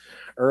shots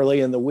early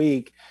in the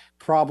week,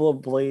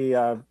 probably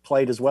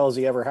played as well as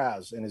he ever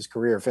has in his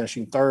career,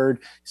 finishing 3rd.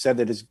 He said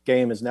that his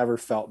game has never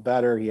felt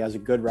better. He has a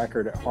good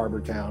record at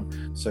Harbour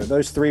Town. So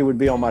those 3 would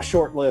be on my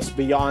short list,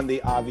 beyond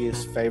the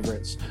obvious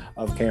favorites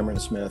of Cameron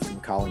Smith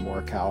and Colin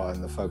Morikawa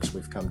and the folks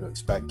we've come to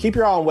expect. Keep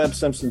your eye on Webb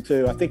Simpson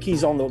too. I think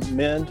he's on the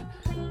mend.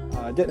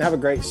 Didn't have a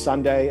great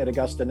Sunday at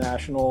Augusta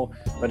National,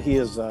 but he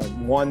has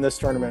won this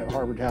tournament at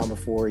Harbour Town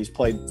before. He's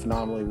played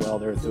phenomenally well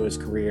there through his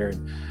career,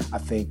 and I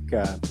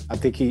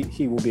think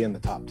he will be in the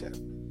top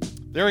 10.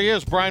 There he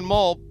is, Brian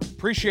Mull.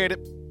 Appreciate it.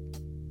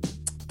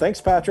 Thanks,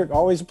 Patrick.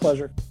 Always a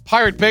pleasure.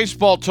 Pirate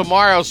baseball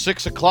tomorrow,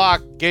 6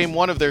 o'clock. Game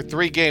 1 of their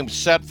 3-game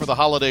set for the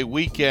holiday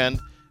weekend.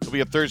 It'll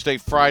be a Thursday,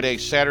 Friday,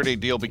 Saturday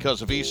deal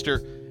because of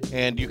Easter,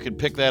 and you can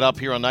pick that up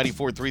here on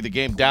 94.3 The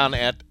Game down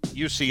at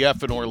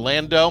UCF in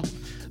Orlando.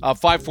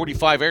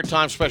 5:45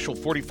 airtime, special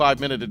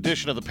 45-minute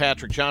edition of the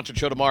Patrick Johnson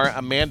Show tomorrow.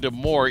 Amanda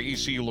Moore,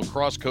 ECU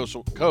lacrosse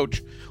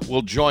coach,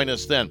 will join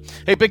us then.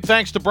 Hey, big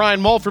thanks to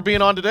Brian Mull for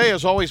being on today.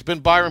 As always, been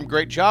Byram,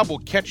 great job. We'll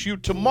catch you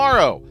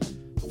tomorrow,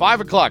 5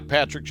 o'clock,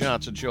 Patrick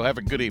Johnson Show. Have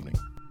a good evening.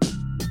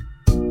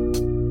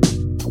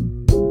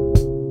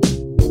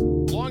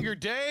 Longer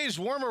days,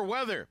 warmer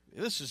weather.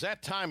 This is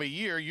that time of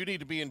year you need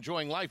to be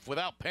enjoying life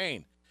without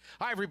pain.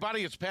 Hi,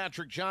 everybody. It's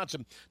Patrick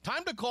Johnson.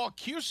 Time to call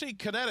QC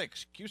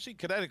Kinetics. QC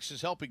Kinetics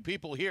is helping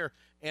people here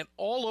and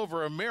all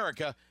over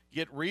America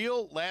get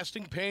real,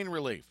 lasting pain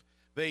relief.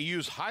 They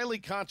use highly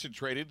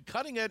concentrated,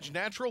 cutting-edge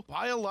natural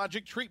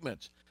biologic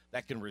treatments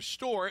that can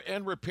restore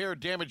and repair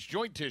damaged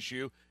joint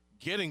tissue,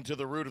 getting to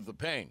the root of the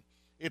pain.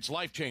 It's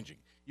life-changing.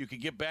 You can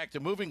get back to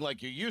moving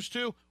like you used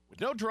to with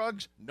no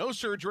drugs, no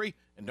surgery,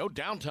 and no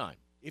downtime.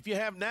 If you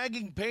have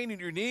nagging pain in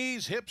your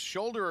knees, hips,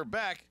 shoulder, or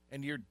back,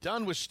 and you're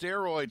done with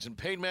steroids and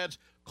pain meds,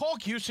 call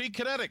QC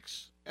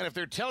Kinetics. And if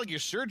they're telling you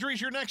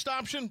surgery's your next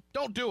option,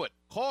 don't do it.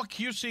 Call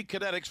QC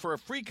Kinetics for a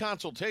free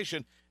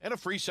consultation and a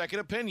free second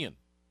opinion.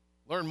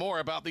 Learn more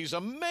about these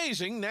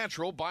amazing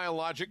natural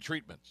biologic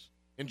treatments.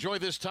 Enjoy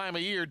this time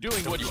of year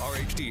doing what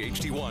WRHD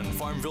HD1,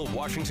 Farmville,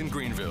 Washington,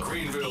 Greenville.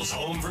 Greenville's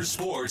home for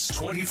sports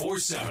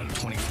 24/7.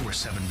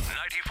 24/7.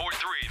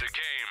 94.3 The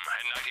Game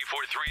and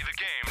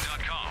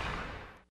 94.3thegame.com.